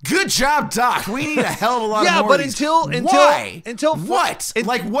 Mwah! Good job, Doc. We need a hell of a lot more. Yeah, but of these. until what?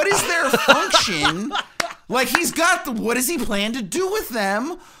 What is their function? What does he plan to do with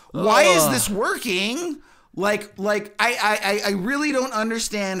them? Why is this working? I really don't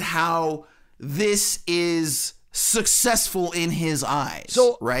understand how this is successful in his eyes.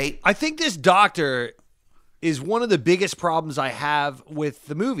 So, right? I think this doctor is one of the biggest problems I have with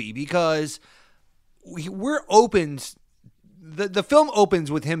the movie because we're opened. The film opens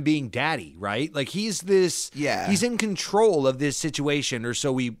with him being daddy, right? Like he's in control of this situation, or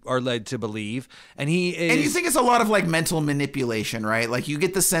so we are led to believe. And he is. And you think it's a lot of mental manipulation, right? Like you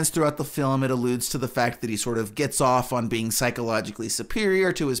get the sense throughout the film, it alludes to the fact that he sort of gets off on being psychologically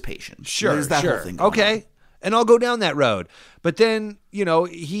superior to his patients. Sure. There's that whole thing going on. and I'll go down that road. But then,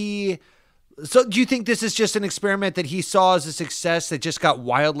 so do you think this is just an experiment that he saw as a success that just got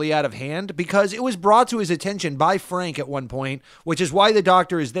wildly out of hand? Because it was brought to his attention by Frank at one point, which is why the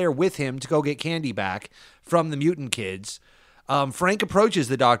doctor is there with him to go get candy back from the mutant kids. Frank approaches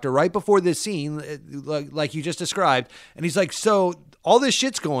the doctor right before this scene, like you just described, and he's like, so all this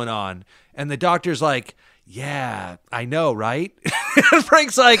shit's going on. And the doctor's like, yeah, I know, right? And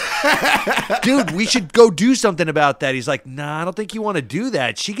Frank's like, dude, we should go do something about that. He's like, nah, I don't think you want to do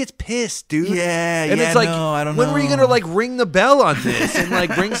that. She gets pissed, dude. And it's like, no, I don't know. When were you going to like ring the bell on this and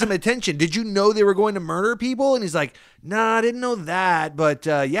like bring some attention? Did you know they were going to murder people? And he's like, nah, I didn't know that. But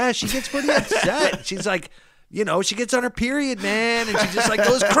yeah, she gets pretty upset. She's like, she gets on her period, man, and she just like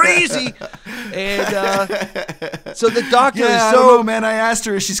goes crazy. And so the doctor is so... I don't know, man. I asked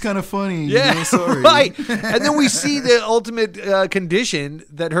her. She's kind of funny. Yeah, sorry. Right. And then we see the ultimate condition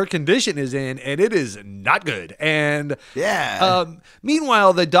that her condition is in, and it is not good. And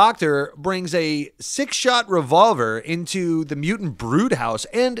meanwhile, the doctor brings a 6-shot revolver into the mutant brood house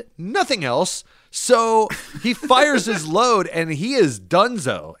and nothing else. So he fires his load, and he is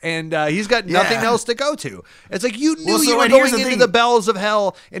donezo, and he's got nothing else to go to. It's like you knew you were going into the bowels of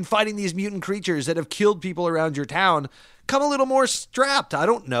hell and fighting these mutant creatures that have killed people around your town. Come a little more strapped. I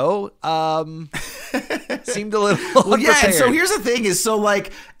don't know. Seemed a little unprepared. Yeah, and so here's the thing is, so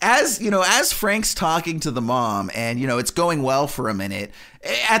like, as Frank's talking to the mom and, it's going well for a minute,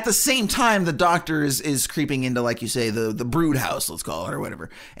 at the same time, the doctor is creeping into, like you say, the brood house, let's call it, or whatever.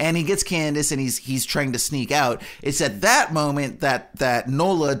 And he gets Candace and he's trying to sneak out. It's at that moment that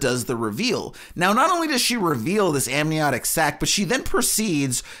Nola does the reveal. Now, not only does she reveal this amniotic sac, but she then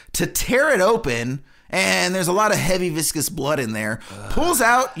proceeds to tear it open. And there's a lot of heavy viscous blood in there, pulls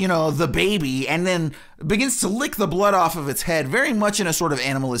out, the baby, and then begins to lick the blood off of its head, very much in a sort of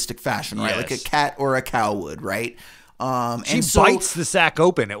animalistic fashion, right? Like a cat or a cow would, right? She bites the sack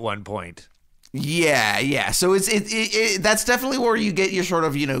open at one point. Yeah. So that's definitely where you get your sort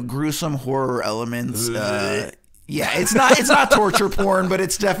of, gruesome horror elements. It's not torture porn, but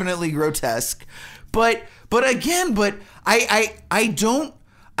it's definitely grotesque. But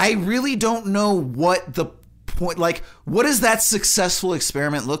I really don't know what the point, like, what does that successful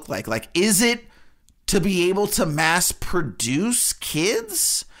experiment look like? Like, is it to be able to mass produce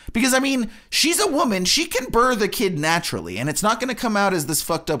kids? Because, I mean, she's a woman. She can birth a kid naturally, and it's not going to come out as this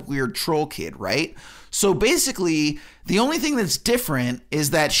fucked up weird troll kid, right? So basically, the only thing that's different is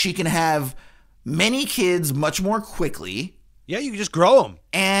that she can have many kids much more quickly. Yeah, you can just grow them.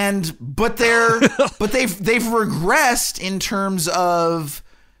 But they've regressed in terms of...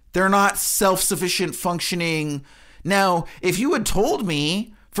 They're not self-sufficient functioning. Now, if you had told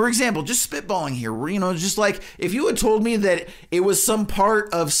me, for example, just spitballing here, just like if you had told me that it was some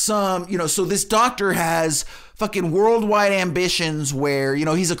part of some, so this doctor has fucking worldwide ambitions where,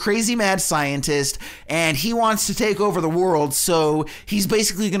 he's a crazy mad scientist and he wants to take over the world. So he's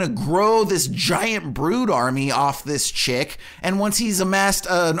basically going to grow this giant brood army off this chick. And once he's amassed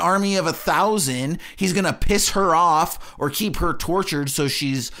an army of 1,000, he's going to piss her off or keep her tortured so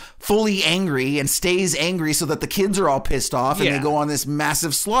she's fully angry and stays angry so that the kids are all pissed off and they go on this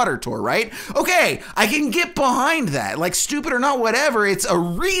massive slaughter tour, right? Okay, I can get behind that. Like, stupid or not, whatever, it's a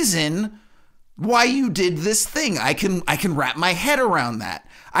reason why you did this thing. I can wrap my head around that.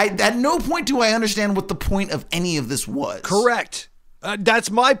 At no point do I understand what the point of any of this was. Correct. That's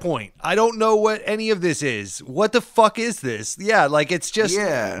my point. I don't know what any of this is. What the fuck is this? Yeah, like it's just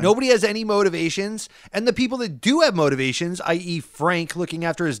nobody has any motivations. And the people that do have motivations, i.e. Frank looking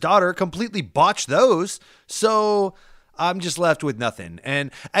after his daughter, completely botched those. So I'm just left with nothing.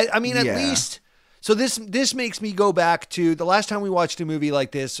 And I mean, at least... So this makes me go back to the last time we watched a movie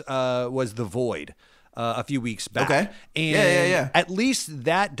like this was The Void a few weeks back. Okay. And at least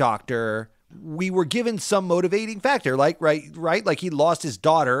that doctor, we were given some motivating factor, like right, like he lost his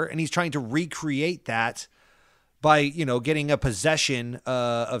daughter and he's trying to recreate that by getting a possession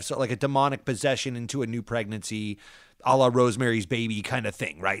of like a demonic possession into a new pregnancy, a la Rosemary's Baby kind of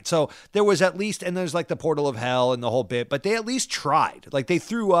thing, right? So there was at least, and there's like the portal of hell and the whole bit, but they at least tried. Like they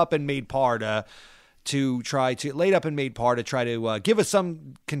threw up and made par to try to give us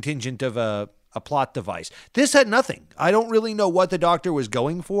some contingent of a plot device. This had nothing. I don't really know what the doctor was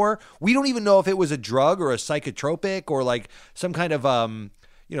going for. We don't even know if it was a drug or a psychotropic or like some kind of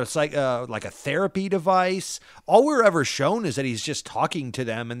like a therapy device. All we're ever shown is that he's just talking to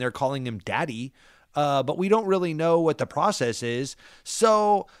them and they're calling him daddy. But we don't really know what the process is.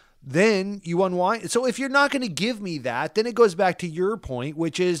 So then you unwind. So if you're not going to give me that, then it goes back to your point,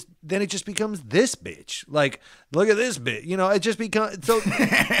 which is then it just becomes this bitch. Like, look at this bitch. You know, it just becomes, so,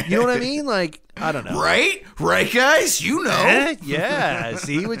 you know what I mean? Like, I don't know. Right? Right, guys? You know. Yeah.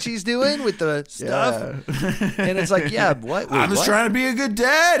 See what she's doing with the stuff? Yeah. And it's like, yeah, what? Wait, I'm just what? trying to be a good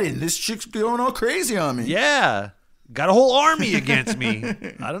dad, and this chick's going all crazy on me. Yeah. Got a whole army against me.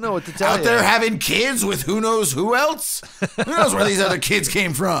 I don't know what to tell you. Out there having kids with who knows who else? Who knows where these other kids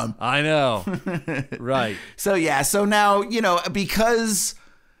came from? I know. Right. So, yeah. So now, you know, because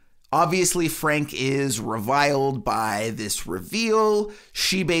obviously Frank is reviled by this reveal,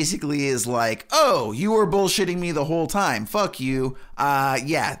 she basically is like, oh, you were bullshitting me the whole time. Fuck you.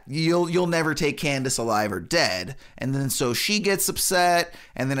 Yeah, you'll never take Candace alive or dead. And then so she gets upset,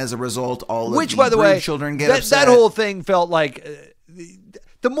 and then as a result, all of by the way, children get upset. That whole thing felt like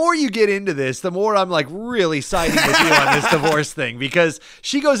the more you get into this, the more I'm like really siding with you on this divorce thing, because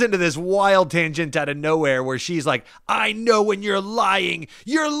she goes into this wild tangent out of nowhere where she's like, I know when you're lying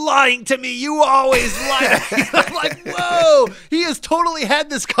to me. You always lie to me. I'm like, whoa, he has totally had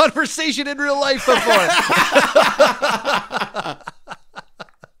this conversation in real life before.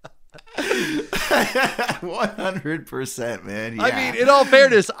 100%, man. Yeah. I mean, in all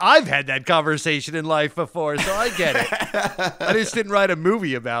fairness, I've had that conversation in life before, so I get it. I just didn't write a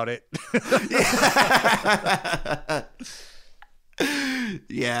movie about it.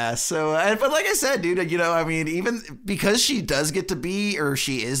 Yeah, so, but like I said, dude, you know, I mean, even because she does get to be, or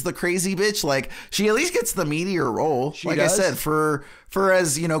she is the crazy bitch, like, she at least gets the meteor role. She like does? I said, for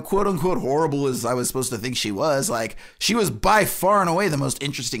as, you know, quote unquote horrible as I was supposed to think she was, like, she was by far and away the most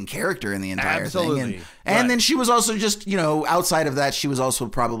interesting character in the entire Absolutely. thing. And then she was also just, you know, outside of that, she was also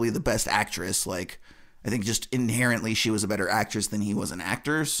probably the best actress. Like, I think just inherently she was a better actress than he was an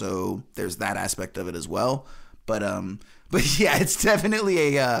actor. So there's that aspect of it as well. But yeah, it's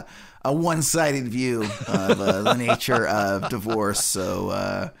definitely a one-sided view of the nature of divorce.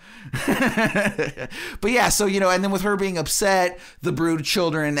 So, but yeah, so, you know, and then with her being upset, the brood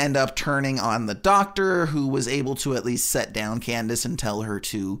children end up turning on the doctor, who was able to at least set down Candace and tell her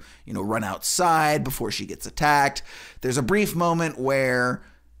to, you know, run outside before she gets attacked. There's a brief moment where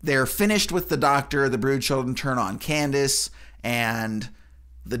they're finished with the doctor, the brood children turn on Candace, and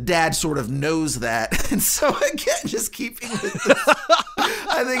the dad sort of knows that. And so, again, just keeping with this,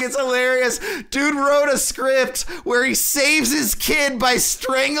 I think it's hilarious. Dude wrote a script where he saves his kid by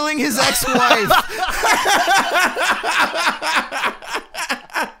strangling his ex-wife.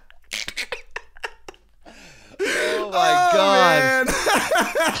 Oh my God. Man.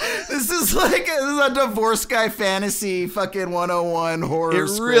 This is a divorce guy fantasy fucking 101 horror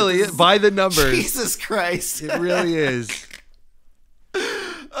It really is. By the numbers. Jesus Christ. It really is.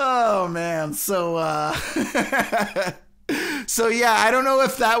 Oh man, so so yeah, I don't know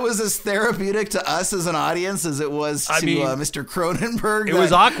if that was as therapeutic to us as an audience as it was to Mr. Cronenberg. It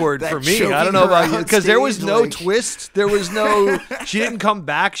was awkward for me. I don't know about you, because there was no twist. There was no. She didn't come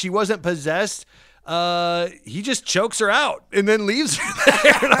back. She wasn't possessed. He just chokes her out and then leaves her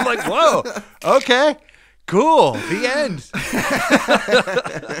there, and I'm like, whoa, okay, cool. The end.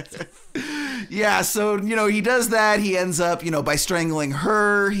 Yeah, so, you know, he does that. He ends up, you know, by strangling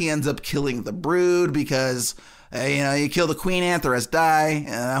her, he ends up killing the brood because, you know, you kill the queen ant, the rest die,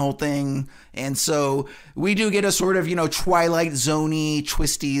 that whole thing. And so we do get a sort of, you know, Twilight Zone-y,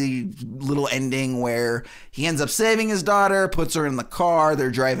 twisty little ending where he ends up saving his daughter, puts her in the car, they're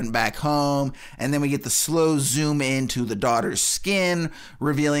driving back home, and then we get the slow zoom into the daughter's skin,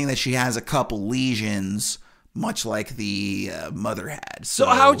 revealing that she has a couple lesions, much like the mother had. So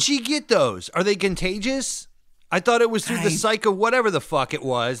how'd she get those? Are they contagious? I thought it was through the psych of whatever the fuck it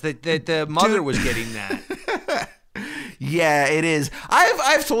was that the mother was getting that. Yeah, it is.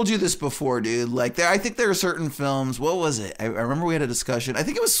 I've told you this before, dude. Like, I think there are certain films. What was it? I remember we had a discussion. I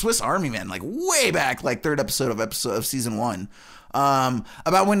think it was Swiss Army Man, like way back, like third episode of season 1.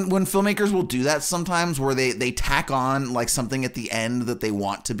 About when filmmakers will do that sometimes, where they tack on like something at the end that they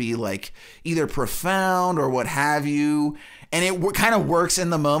want to be like either profound or what have you, and it kind of works in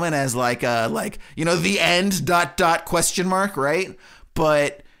the moment as like you know, the end ... question mark, right?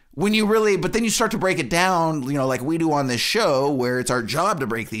 But then you start to break it down, you know, like we do on this show, where it's our job to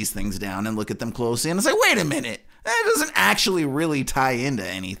break these things down and look at them closely and say, wait a minute, that doesn't actually really tie into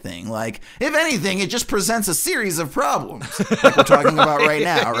anything. Like, if anything, it just presents a series of problems, like we're talking about right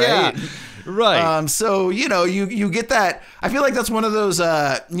now, right? Yeah, right. So, you know, you get that. I feel like that's one of those,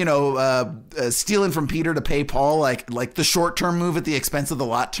 stealing from Peter to pay Paul, like the short-term move at the expense of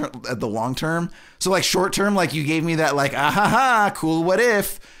the long term. So, like, short term, like you gave me that, like, cool, what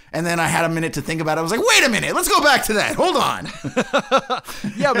if? And then I had a minute to think about it. I was like, wait a minute, let's go back to that. Hold on.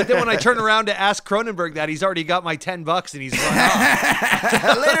 Yeah, but then when I turn around to ask Cronenberg that, he's already got my $10 and he's run off.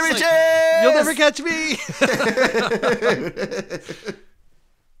 Later, bitches! Like, you'll never catch me.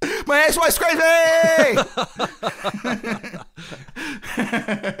 My ex-wife's crazy!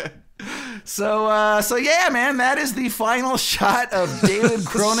 So yeah, man, that is the final shot of David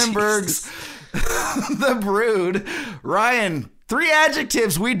Cronenberg's The Brood. Ryan, 3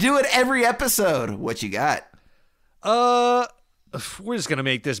 adjectives. We do it every episode. What you got? We're just going to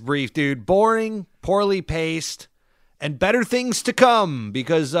make this brief, dude. Boring, poorly paced, and better things to come,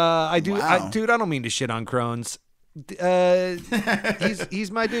 because I don't mean to shit on Crohn's.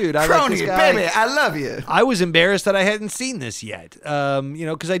 He's my dude. I like this guy. Baby, I love you. I was embarrassed that I hadn't seen this yet.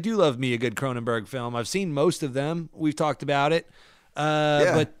 Because I do love me a good Cronenberg film. I've seen most of them. We've talked about it.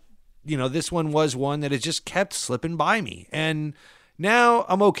 But this one was one that has just kept slipping by me. And now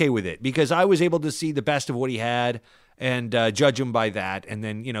I'm okay with it because I was able to see the best of what he had and judge him by that. And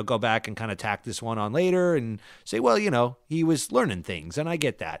then, go back and kind of tack this one on later and say, well, he was learning things. And I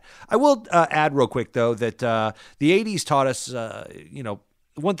get that. I will add real quick, though, that the 80s taught us,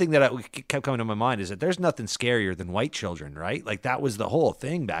 one thing that kept coming to my mind is that there's nothing scarier than white children, right? Like that was the whole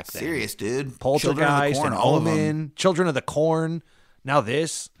thing back then. Serious, dude. Poltergeist and Omen, Children of the Corn. Now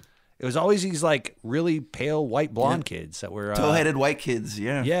this. It was always these like really pale white blonde kids that were toe-headed white kids.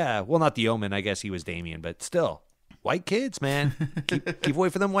 Yeah. Yeah. Well, not the Omen. I guess he was Damien, but still white kids, man. keep away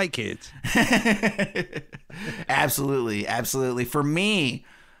from them white kids. Absolutely. Absolutely. For me,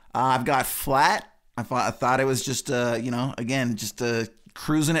 I've got Flat. I thought it was just,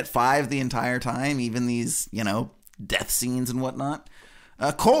 cruising at 5 the entire time, even these, death scenes and whatnot.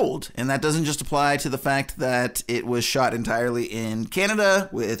 Cold, and that doesn't just apply to the fact that it was shot entirely in Canada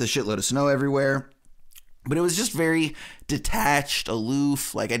with a shitload of snow everywhere, but it was just very detached,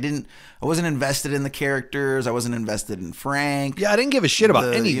 aloof. Like I wasn't invested in the characters. I wasn't invested in Frank. Yeah, I didn't give a shit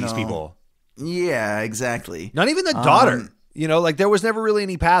about any of these people. Yeah, exactly. Not even the daughter. Like there was never really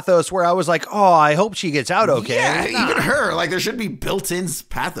any pathos where I was like, oh, I hope she gets out okay. Yeah, even her. Like there should be built-in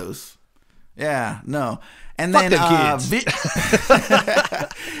pathos. Yeah, no. And then,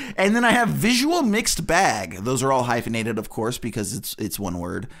 and then I have visual mixed bag. Those are all hyphenated, of course, because it's one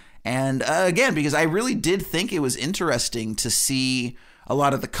word. And again, because I really did think it was interesting to see a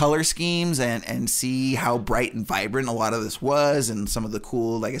lot of the color schemes and see how bright and vibrant a lot of this was, and some of the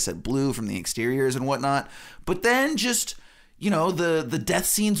cool, like I said, blue from the exteriors and whatnot. But then just, the death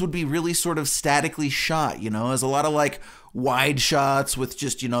scenes would be really sort of statically shot, as a lot of like wide shots with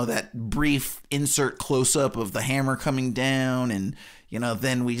just, that brief insert close-up of the hammer coming down, and,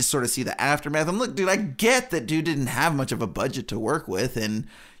 then we just sort of see the aftermath. And look, dude, I get that dude didn't have much of a budget to work with, and,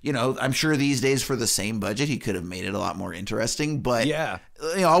 I'm sure these days for the same budget, he could have made it a lot more interesting, but yeah,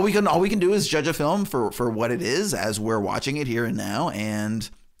 all we can do is judge a film for what it is as we're watching it here and now, and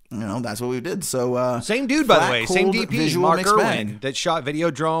that's what we did. So same dude, by the way, same DP, Mark Irwin, that shot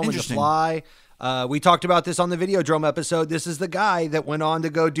Videodrome and The Fly. We talked about this on the Videodrome episode. This is the guy that went on to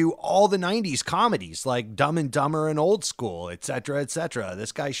go do all the 90s comedies like Dumb and Dumber and Old School, et cetera, et cetera.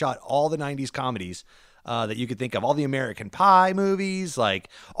 This guy shot all the 90s comedies that you could think of, all the American Pie movies, like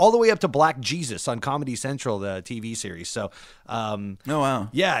all the way up to Black Jesus on Comedy Central, the TV series. So, oh wow,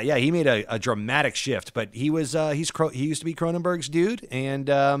 yeah, he made a dramatic shift. But he was he used to be Cronenberg's dude, and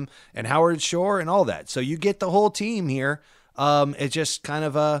Howard Shore and all that. So you get the whole team here. It's just kind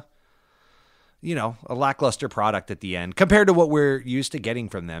of a lackluster product at the end compared to what we're used to getting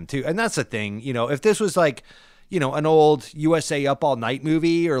from them too. And that's the thing, if this was like, an old USA Up All Night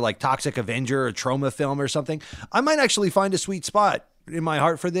movie or like Toxic Avenger or Trauma film or something, I might actually find a sweet spot in my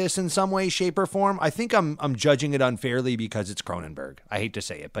heart for this in some way, shape, or form. I think I'm judging it unfairly because it's Cronenberg. I hate to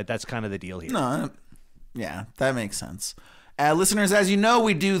say it, but that's kind of the deal here. No, yeah, that makes sense. Listeners, as you know,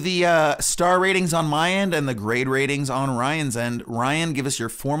 we do the star ratings on my end and the grade ratings on Ryan's end. Ryan, give us your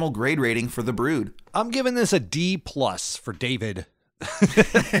formal grade rating for The Brood. I'm giving this a D+ for David.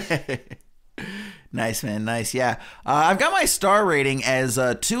 Nice, man. Nice. Yeah. I've got my star rating as 2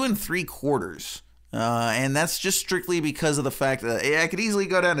 3/4. And that's just strictly because of the fact that I could easily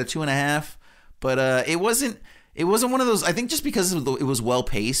go down to 2.5, but it wasn't one of those, I think just because it was well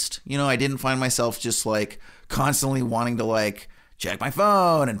paced, I didn't find myself just like constantly wanting to like check my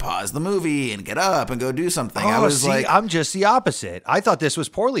phone and pause the movie and get up and go do something. I'm just the opposite. I thought this was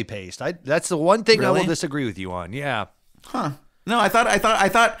poorly paced. That's the one thing Really? I will disagree with you on. Yeah. Huh. No, I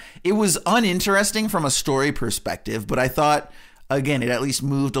thought it was uninteresting from a story perspective, but I thought again, it at least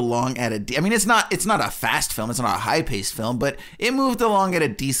moved along at I mean, it's not a fast film. It's not a high-paced film, but it moved along at a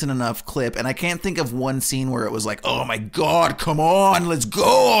decent enough clip. And I can't think of one scene where it was like, oh my God, come on, let's go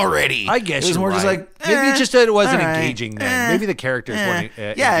already. I guess it was you're more right. just like, maybe it's just that it wasn't all right, engaging then. Maybe the characters weren't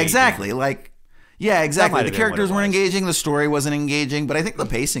yeah, exactly. Like, yeah, exactly. The characters weren't engaging. The story wasn't engaging, but I think the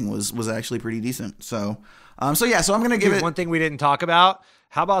pacing was actually pretty decent. So I'm going to give it one thing we didn't talk about.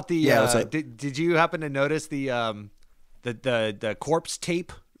 How about the, what's did you happen to notice the corpse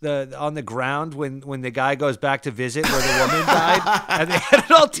tape on the ground when the guy goes back to visit where the woman died, and they had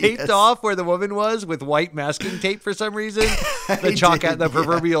it all taped off where the woman was with white masking tape for some reason, the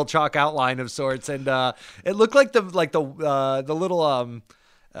proverbial chalk outline of sorts, and it looked like the little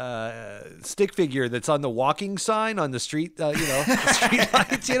stick figure that's on the walking sign on the street, the street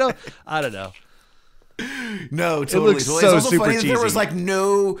lights, I don't know. No, totally. It's so also super funny cheesy. that there was like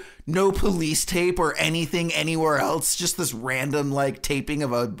no police tape or anything anywhere else. Just this random like taping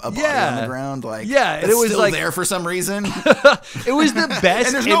of a body on the ground. Like, and it was still like there for some reason. It was the best.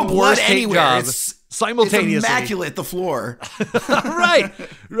 And there's no blood anywhere. It's simultaneously. It's immaculate. The floor. Right.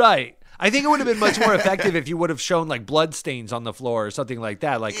 I think it would have been much more effective if you would have shown like blood stains on the floor or something like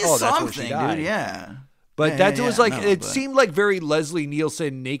that. Like, that's where she died. Dude, yeah. But was like, seemed like very Leslie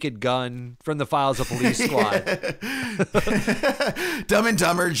Nielsen Naked Gun from the Files of Police Squad. Dumb and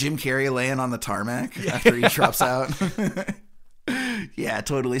Dumber, Jim Carrey laying on the tarmac after he drops out. Yeah,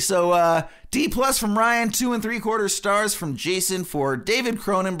 totally. So D+ from Ryan, 2 3/4 stars from Jason for David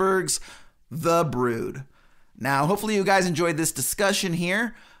Cronenberg's The Brood. Now, hopefully you guys enjoyed this discussion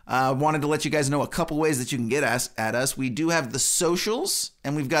here. Wanted to let you guys know a couple ways that you can get at us. We do have the socials,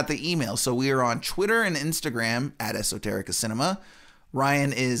 and we've got the email. So we are on Twitter and Instagram at Esoterica Cinema.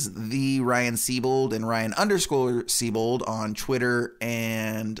 Ryan is the Ryan Siebold and Ryan_Siebold on Twitter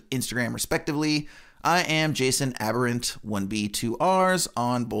and Instagram, respectively. I am Jason Aberrant, 1B, 2Rs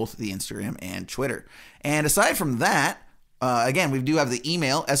on both the Instagram and Twitter. And aside from that, again, we do have the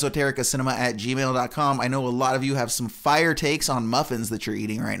email, esotericacinema@gmail.com. I know a lot of you have some fire takes on muffins that you're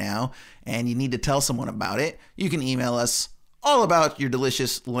eating right now, and you need to tell someone about it. You can email us all about your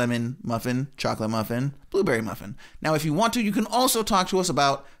delicious lemon muffin, chocolate muffin, blueberry muffin. Now, if you want to, you can also talk to us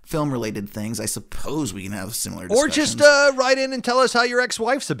about film-related things. I suppose we can have similar discussions. Or just write in and tell us how your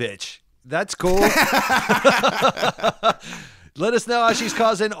ex-wife's a bitch. That's cool. Let us know how she's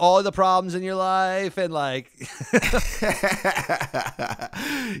causing all the problems in your life, and like,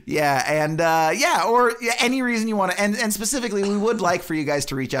 or any reason you want to, and specifically, we would like for you guys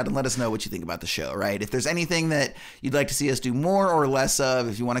to reach out and let us know what you think about the show, right? If there's anything that you'd like to see us do more or less of,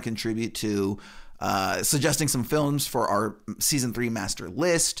 if you want to contribute to suggesting some films for our season 3 master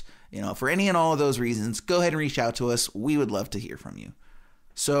list, for any and all of those reasons, go ahead and reach out to us. We would love to hear from you.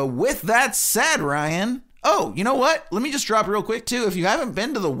 So with that said, Ryan, oh, you know what? Let me just drop real quick, too. If you haven't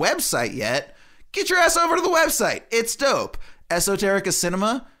been to the website yet, get your ass over to the website. It's dope.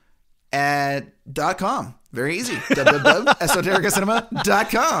 esotericacinema.com. Very easy.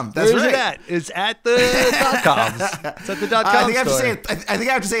 www.esotericacinema.com. That's Where's right. it at? It's at the .coms. It's at the .com I think store. I think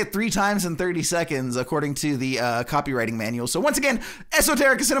I have to say it 3 times in 30 seconds, according to the copywriting manual. So once again,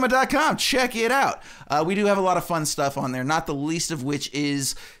 esotericacinema.com. Check it out. We do have a lot of fun stuff on there, not the least of which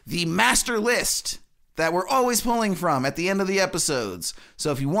is the master list that we're always pulling from at the end of the episodes.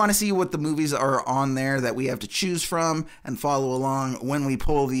 So if you want to see what the movies are on there that we have to choose from and follow along when we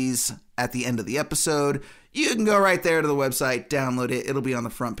pull these at the end of the episode, you can go right there to the website, download it. It'll be on the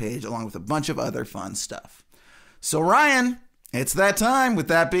front page along with a bunch of other fun stuff. So Ryan, it's that time. With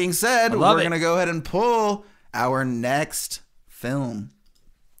that being said, we're going to go ahead and pull our next film.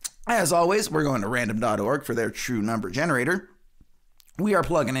 As always, we're going to random.org for their true number generator. We are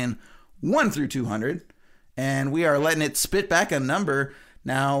plugging in 1 through 200, and we are letting it spit back a number.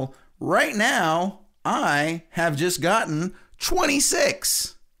 Now, right now, I have just gotten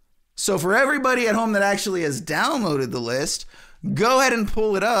 26. So for everybody at home that actually has downloaded the list, go ahead and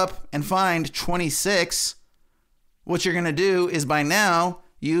pull it up and find 26. What you're going to do is by now,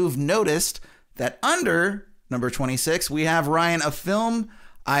 you've noticed that under number 26, we have, Ryan, a film.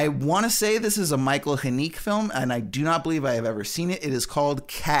 I want to say this is a Michael Haneke film, and I do not believe I have ever seen it. It is called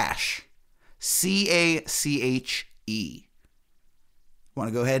Cache. C-A-C-H-E. Want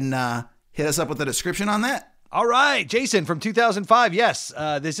to go ahead and hit us up with a description on that? All right, Jason, from 2005. Yes,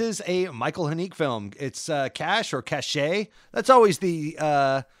 this is a Michael Haneke film. It's Cache or Cache. That's always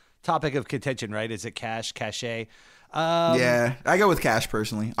the topic of contention, right? Is it Cache, Cache? Yeah, I go with Cache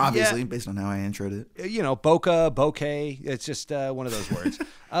personally, obviously, based on how I introed it. Bokeh. It's just one of those words.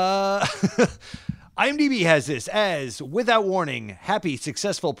 IMDb has this as, without warning, happy,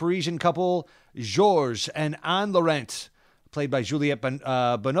 successful Parisian couple, Georges and Anne Laurent, played by Juliette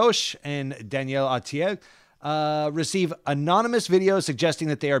Binoche and Danielle Autier, receive anonymous videos suggesting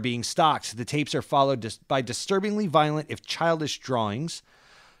that they are being stalked. The tapes are followed by disturbingly violent, if childish, drawings.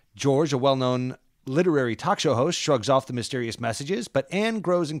 George, a well-known literary talk show host, shrugs off the mysterious messages, but Anne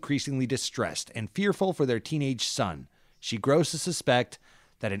grows increasingly distressed and fearful for their teenage son. She grows to suspect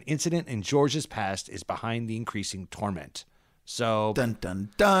that an incident in George's past is behind the increasing torment. So, dun dun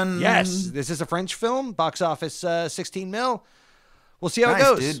dun. Yes, this is a French film, box office 16 mil. We'll see how Nice, it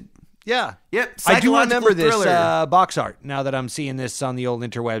goes. dude. Yeah. Yep. I do remember this thriller. box art now that I'm seeing this on the old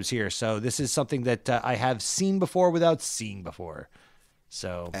interwebs here. So this is something that I have seen before without seeing before.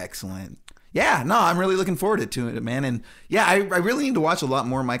 So Excellent. Yeah, no, I'm really looking forward to it, man. And yeah, I really need to watch a lot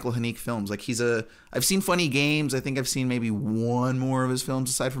more Michael Haneke films. Like I've seen Funny Games. I think I've seen maybe one more of his films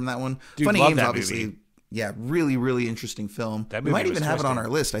aside from that one. Dude, Funny love Games, that obviously. movie. Yeah, really, really interesting film. That We movie might was even have it on twisted. our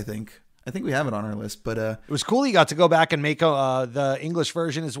list, I think. I think we have it on our list, but it was cool he got to go back and make the English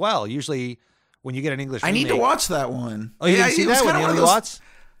version as well. Usually when you get an English I need to remake- watch that one. Oh, you didn't see it was that kinda one, one of Neil those- Watts?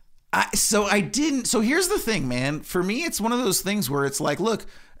 So I didn't. So here's the thing, man. For me, it's one of those things where it's like, look,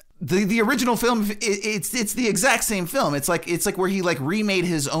 the original film, it's the exact same film. It's like where he like remade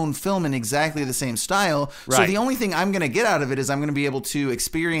his own film in exactly the same style. So Right. the only thing I'm gonna get out of it is I'm gonna be able to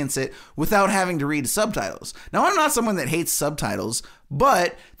experience it without having to read subtitles. Now, I'm not someone that hates subtitles,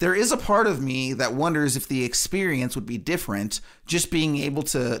 but there is a part of me that wonders if the experience would be different just being able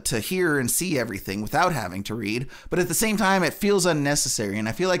to hear and see everything without having to read. But at the same time, it feels unnecessary, and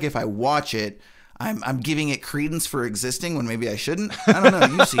I feel like if I watch it, I'm giving it credence for existing when maybe I shouldn't. I don't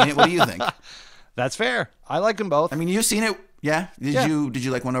know. You've seen it. What do you think? That's fair. I like them both. I mean, you've seen it. Yeah. Did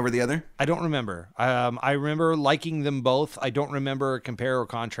you like one over the other? I don't remember. I remember liking them both. I don't remember compare or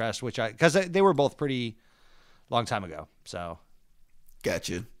contrast, because they were both pretty long time ago. So,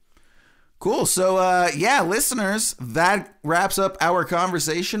 Gotcha. Cool. So, yeah, listeners, that wraps up our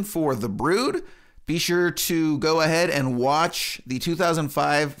conversation for The Brood. Be sure to go ahead and watch the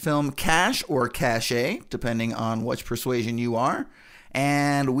 2005 film Cash or Cachet, depending on which persuasion you are.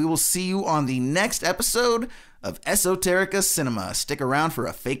 And we will see you on the next episode of Esoterica Cinema. Stick around for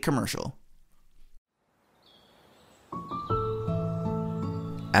a fake commercial.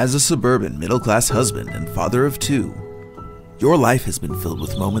 As a suburban middle-class husband and father of two, your life has been filled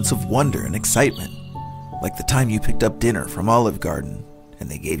with moments of wonder and excitement, like the time you picked up dinner from Olive Garden and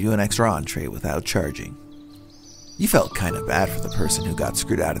they gave you an extra entree without charging. You felt kind of bad for the person who got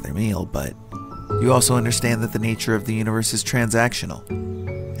screwed out of their meal, but you also understand that the nature of the universe is transactional,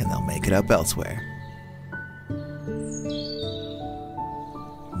 and they'll make it up elsewhere.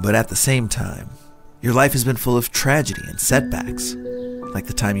 But at the same time, your life has been full of tragedy and setbacks, like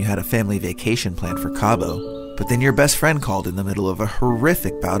the time you had a family vacation planned for Cabo, but then your best friend called in the middle of a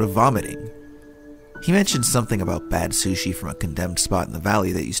horrific bout of vomiting. He mentioned something about bad sushi from a condemned spot in the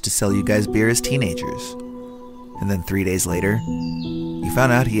valley that used to sell you guys beer as teenagers. And then 3 days later, you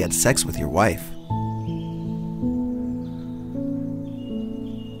found out he had sex with your wife.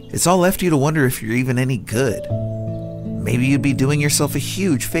 It's all left you to wonder if you're even any good. Maybe you'd be doing yourself a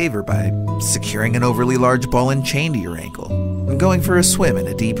huge favor by securing an overly large ball and chain to your ankle and going for a swim in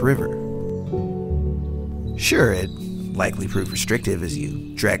a deep river. Sure, it likely prove restrictive as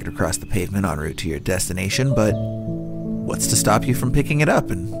you drag it across the pavement en route to your destination, but what's to stop you from picking it up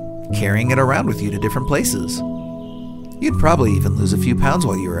and carrying it around with you to different places? You'd probably even lose a few pounds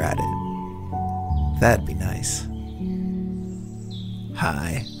while you were at it. That'd be nice.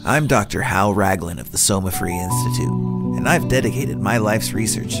 Hi, I'm Dr. Hal Raglan of the Soma Free Institute, and I've dedicated my life's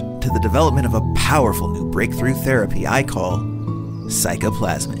research to the development of a powerful new breakthrough therapy I call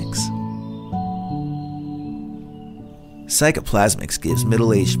psychoplasmics. Psychoplasmics gives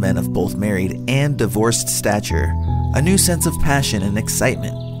middle-aged men of both married and divorced stature a new sense of passion and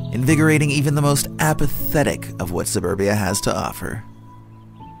excitement, invigorating even the most apathetic of what suburbia has to offer.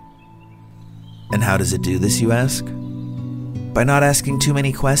 And how does it do this, you ask? By not asking too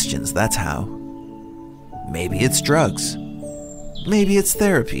many questions, that's how. Maybe it's drugs. Maybe it's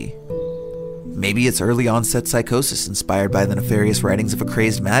therapy. Maybe it's early onset psychosis inspired by the nefarious writings of a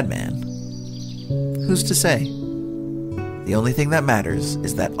crazed madman. Who's to say? The only thing that matters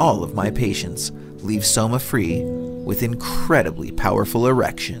is that all of my patients leave Soma free with incredibly powerful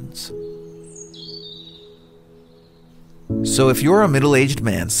erections. So if you're a middle-aged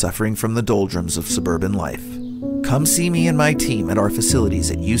man suffering from the doldrums of suburban life, come see me and my team at our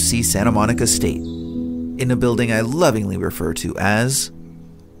facilities at UC Santa Monica State, in a building I lovingly refer to as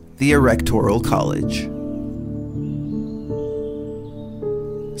the Erectoral College.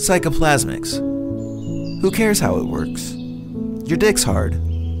 Psychoplasmics. Who cares how it works? Your dick's hard.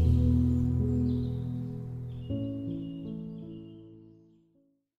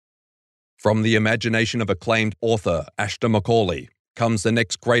 From the imagination of acclaimed author Ashton Macaulay comes the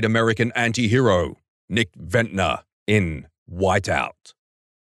next great American anti-hero, Nick Ventnor, in Whiteout.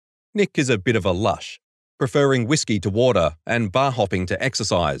 Nick is a bit of a lush, preferring whiskey to water and bar hopping to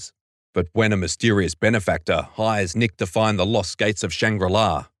exercise. But when a mysterious benefactor hires Nick to find the lost gates of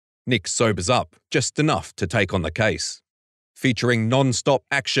Shangri-La, Nick sobers up just enough to take on the case. Featuring non-stop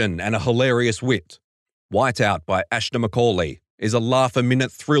action and a hilarious wit, Whiteout by Ashton Macaulay is a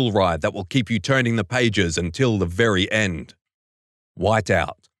laugh-a-minute thrill ride that will keep you turning the pages until the very end.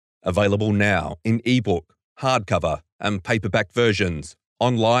 Whiteout, available now in ebook, hardcover, and paperback versions,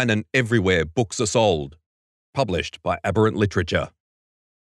 online and everywhere books are sold. Published by Aberrant Literature.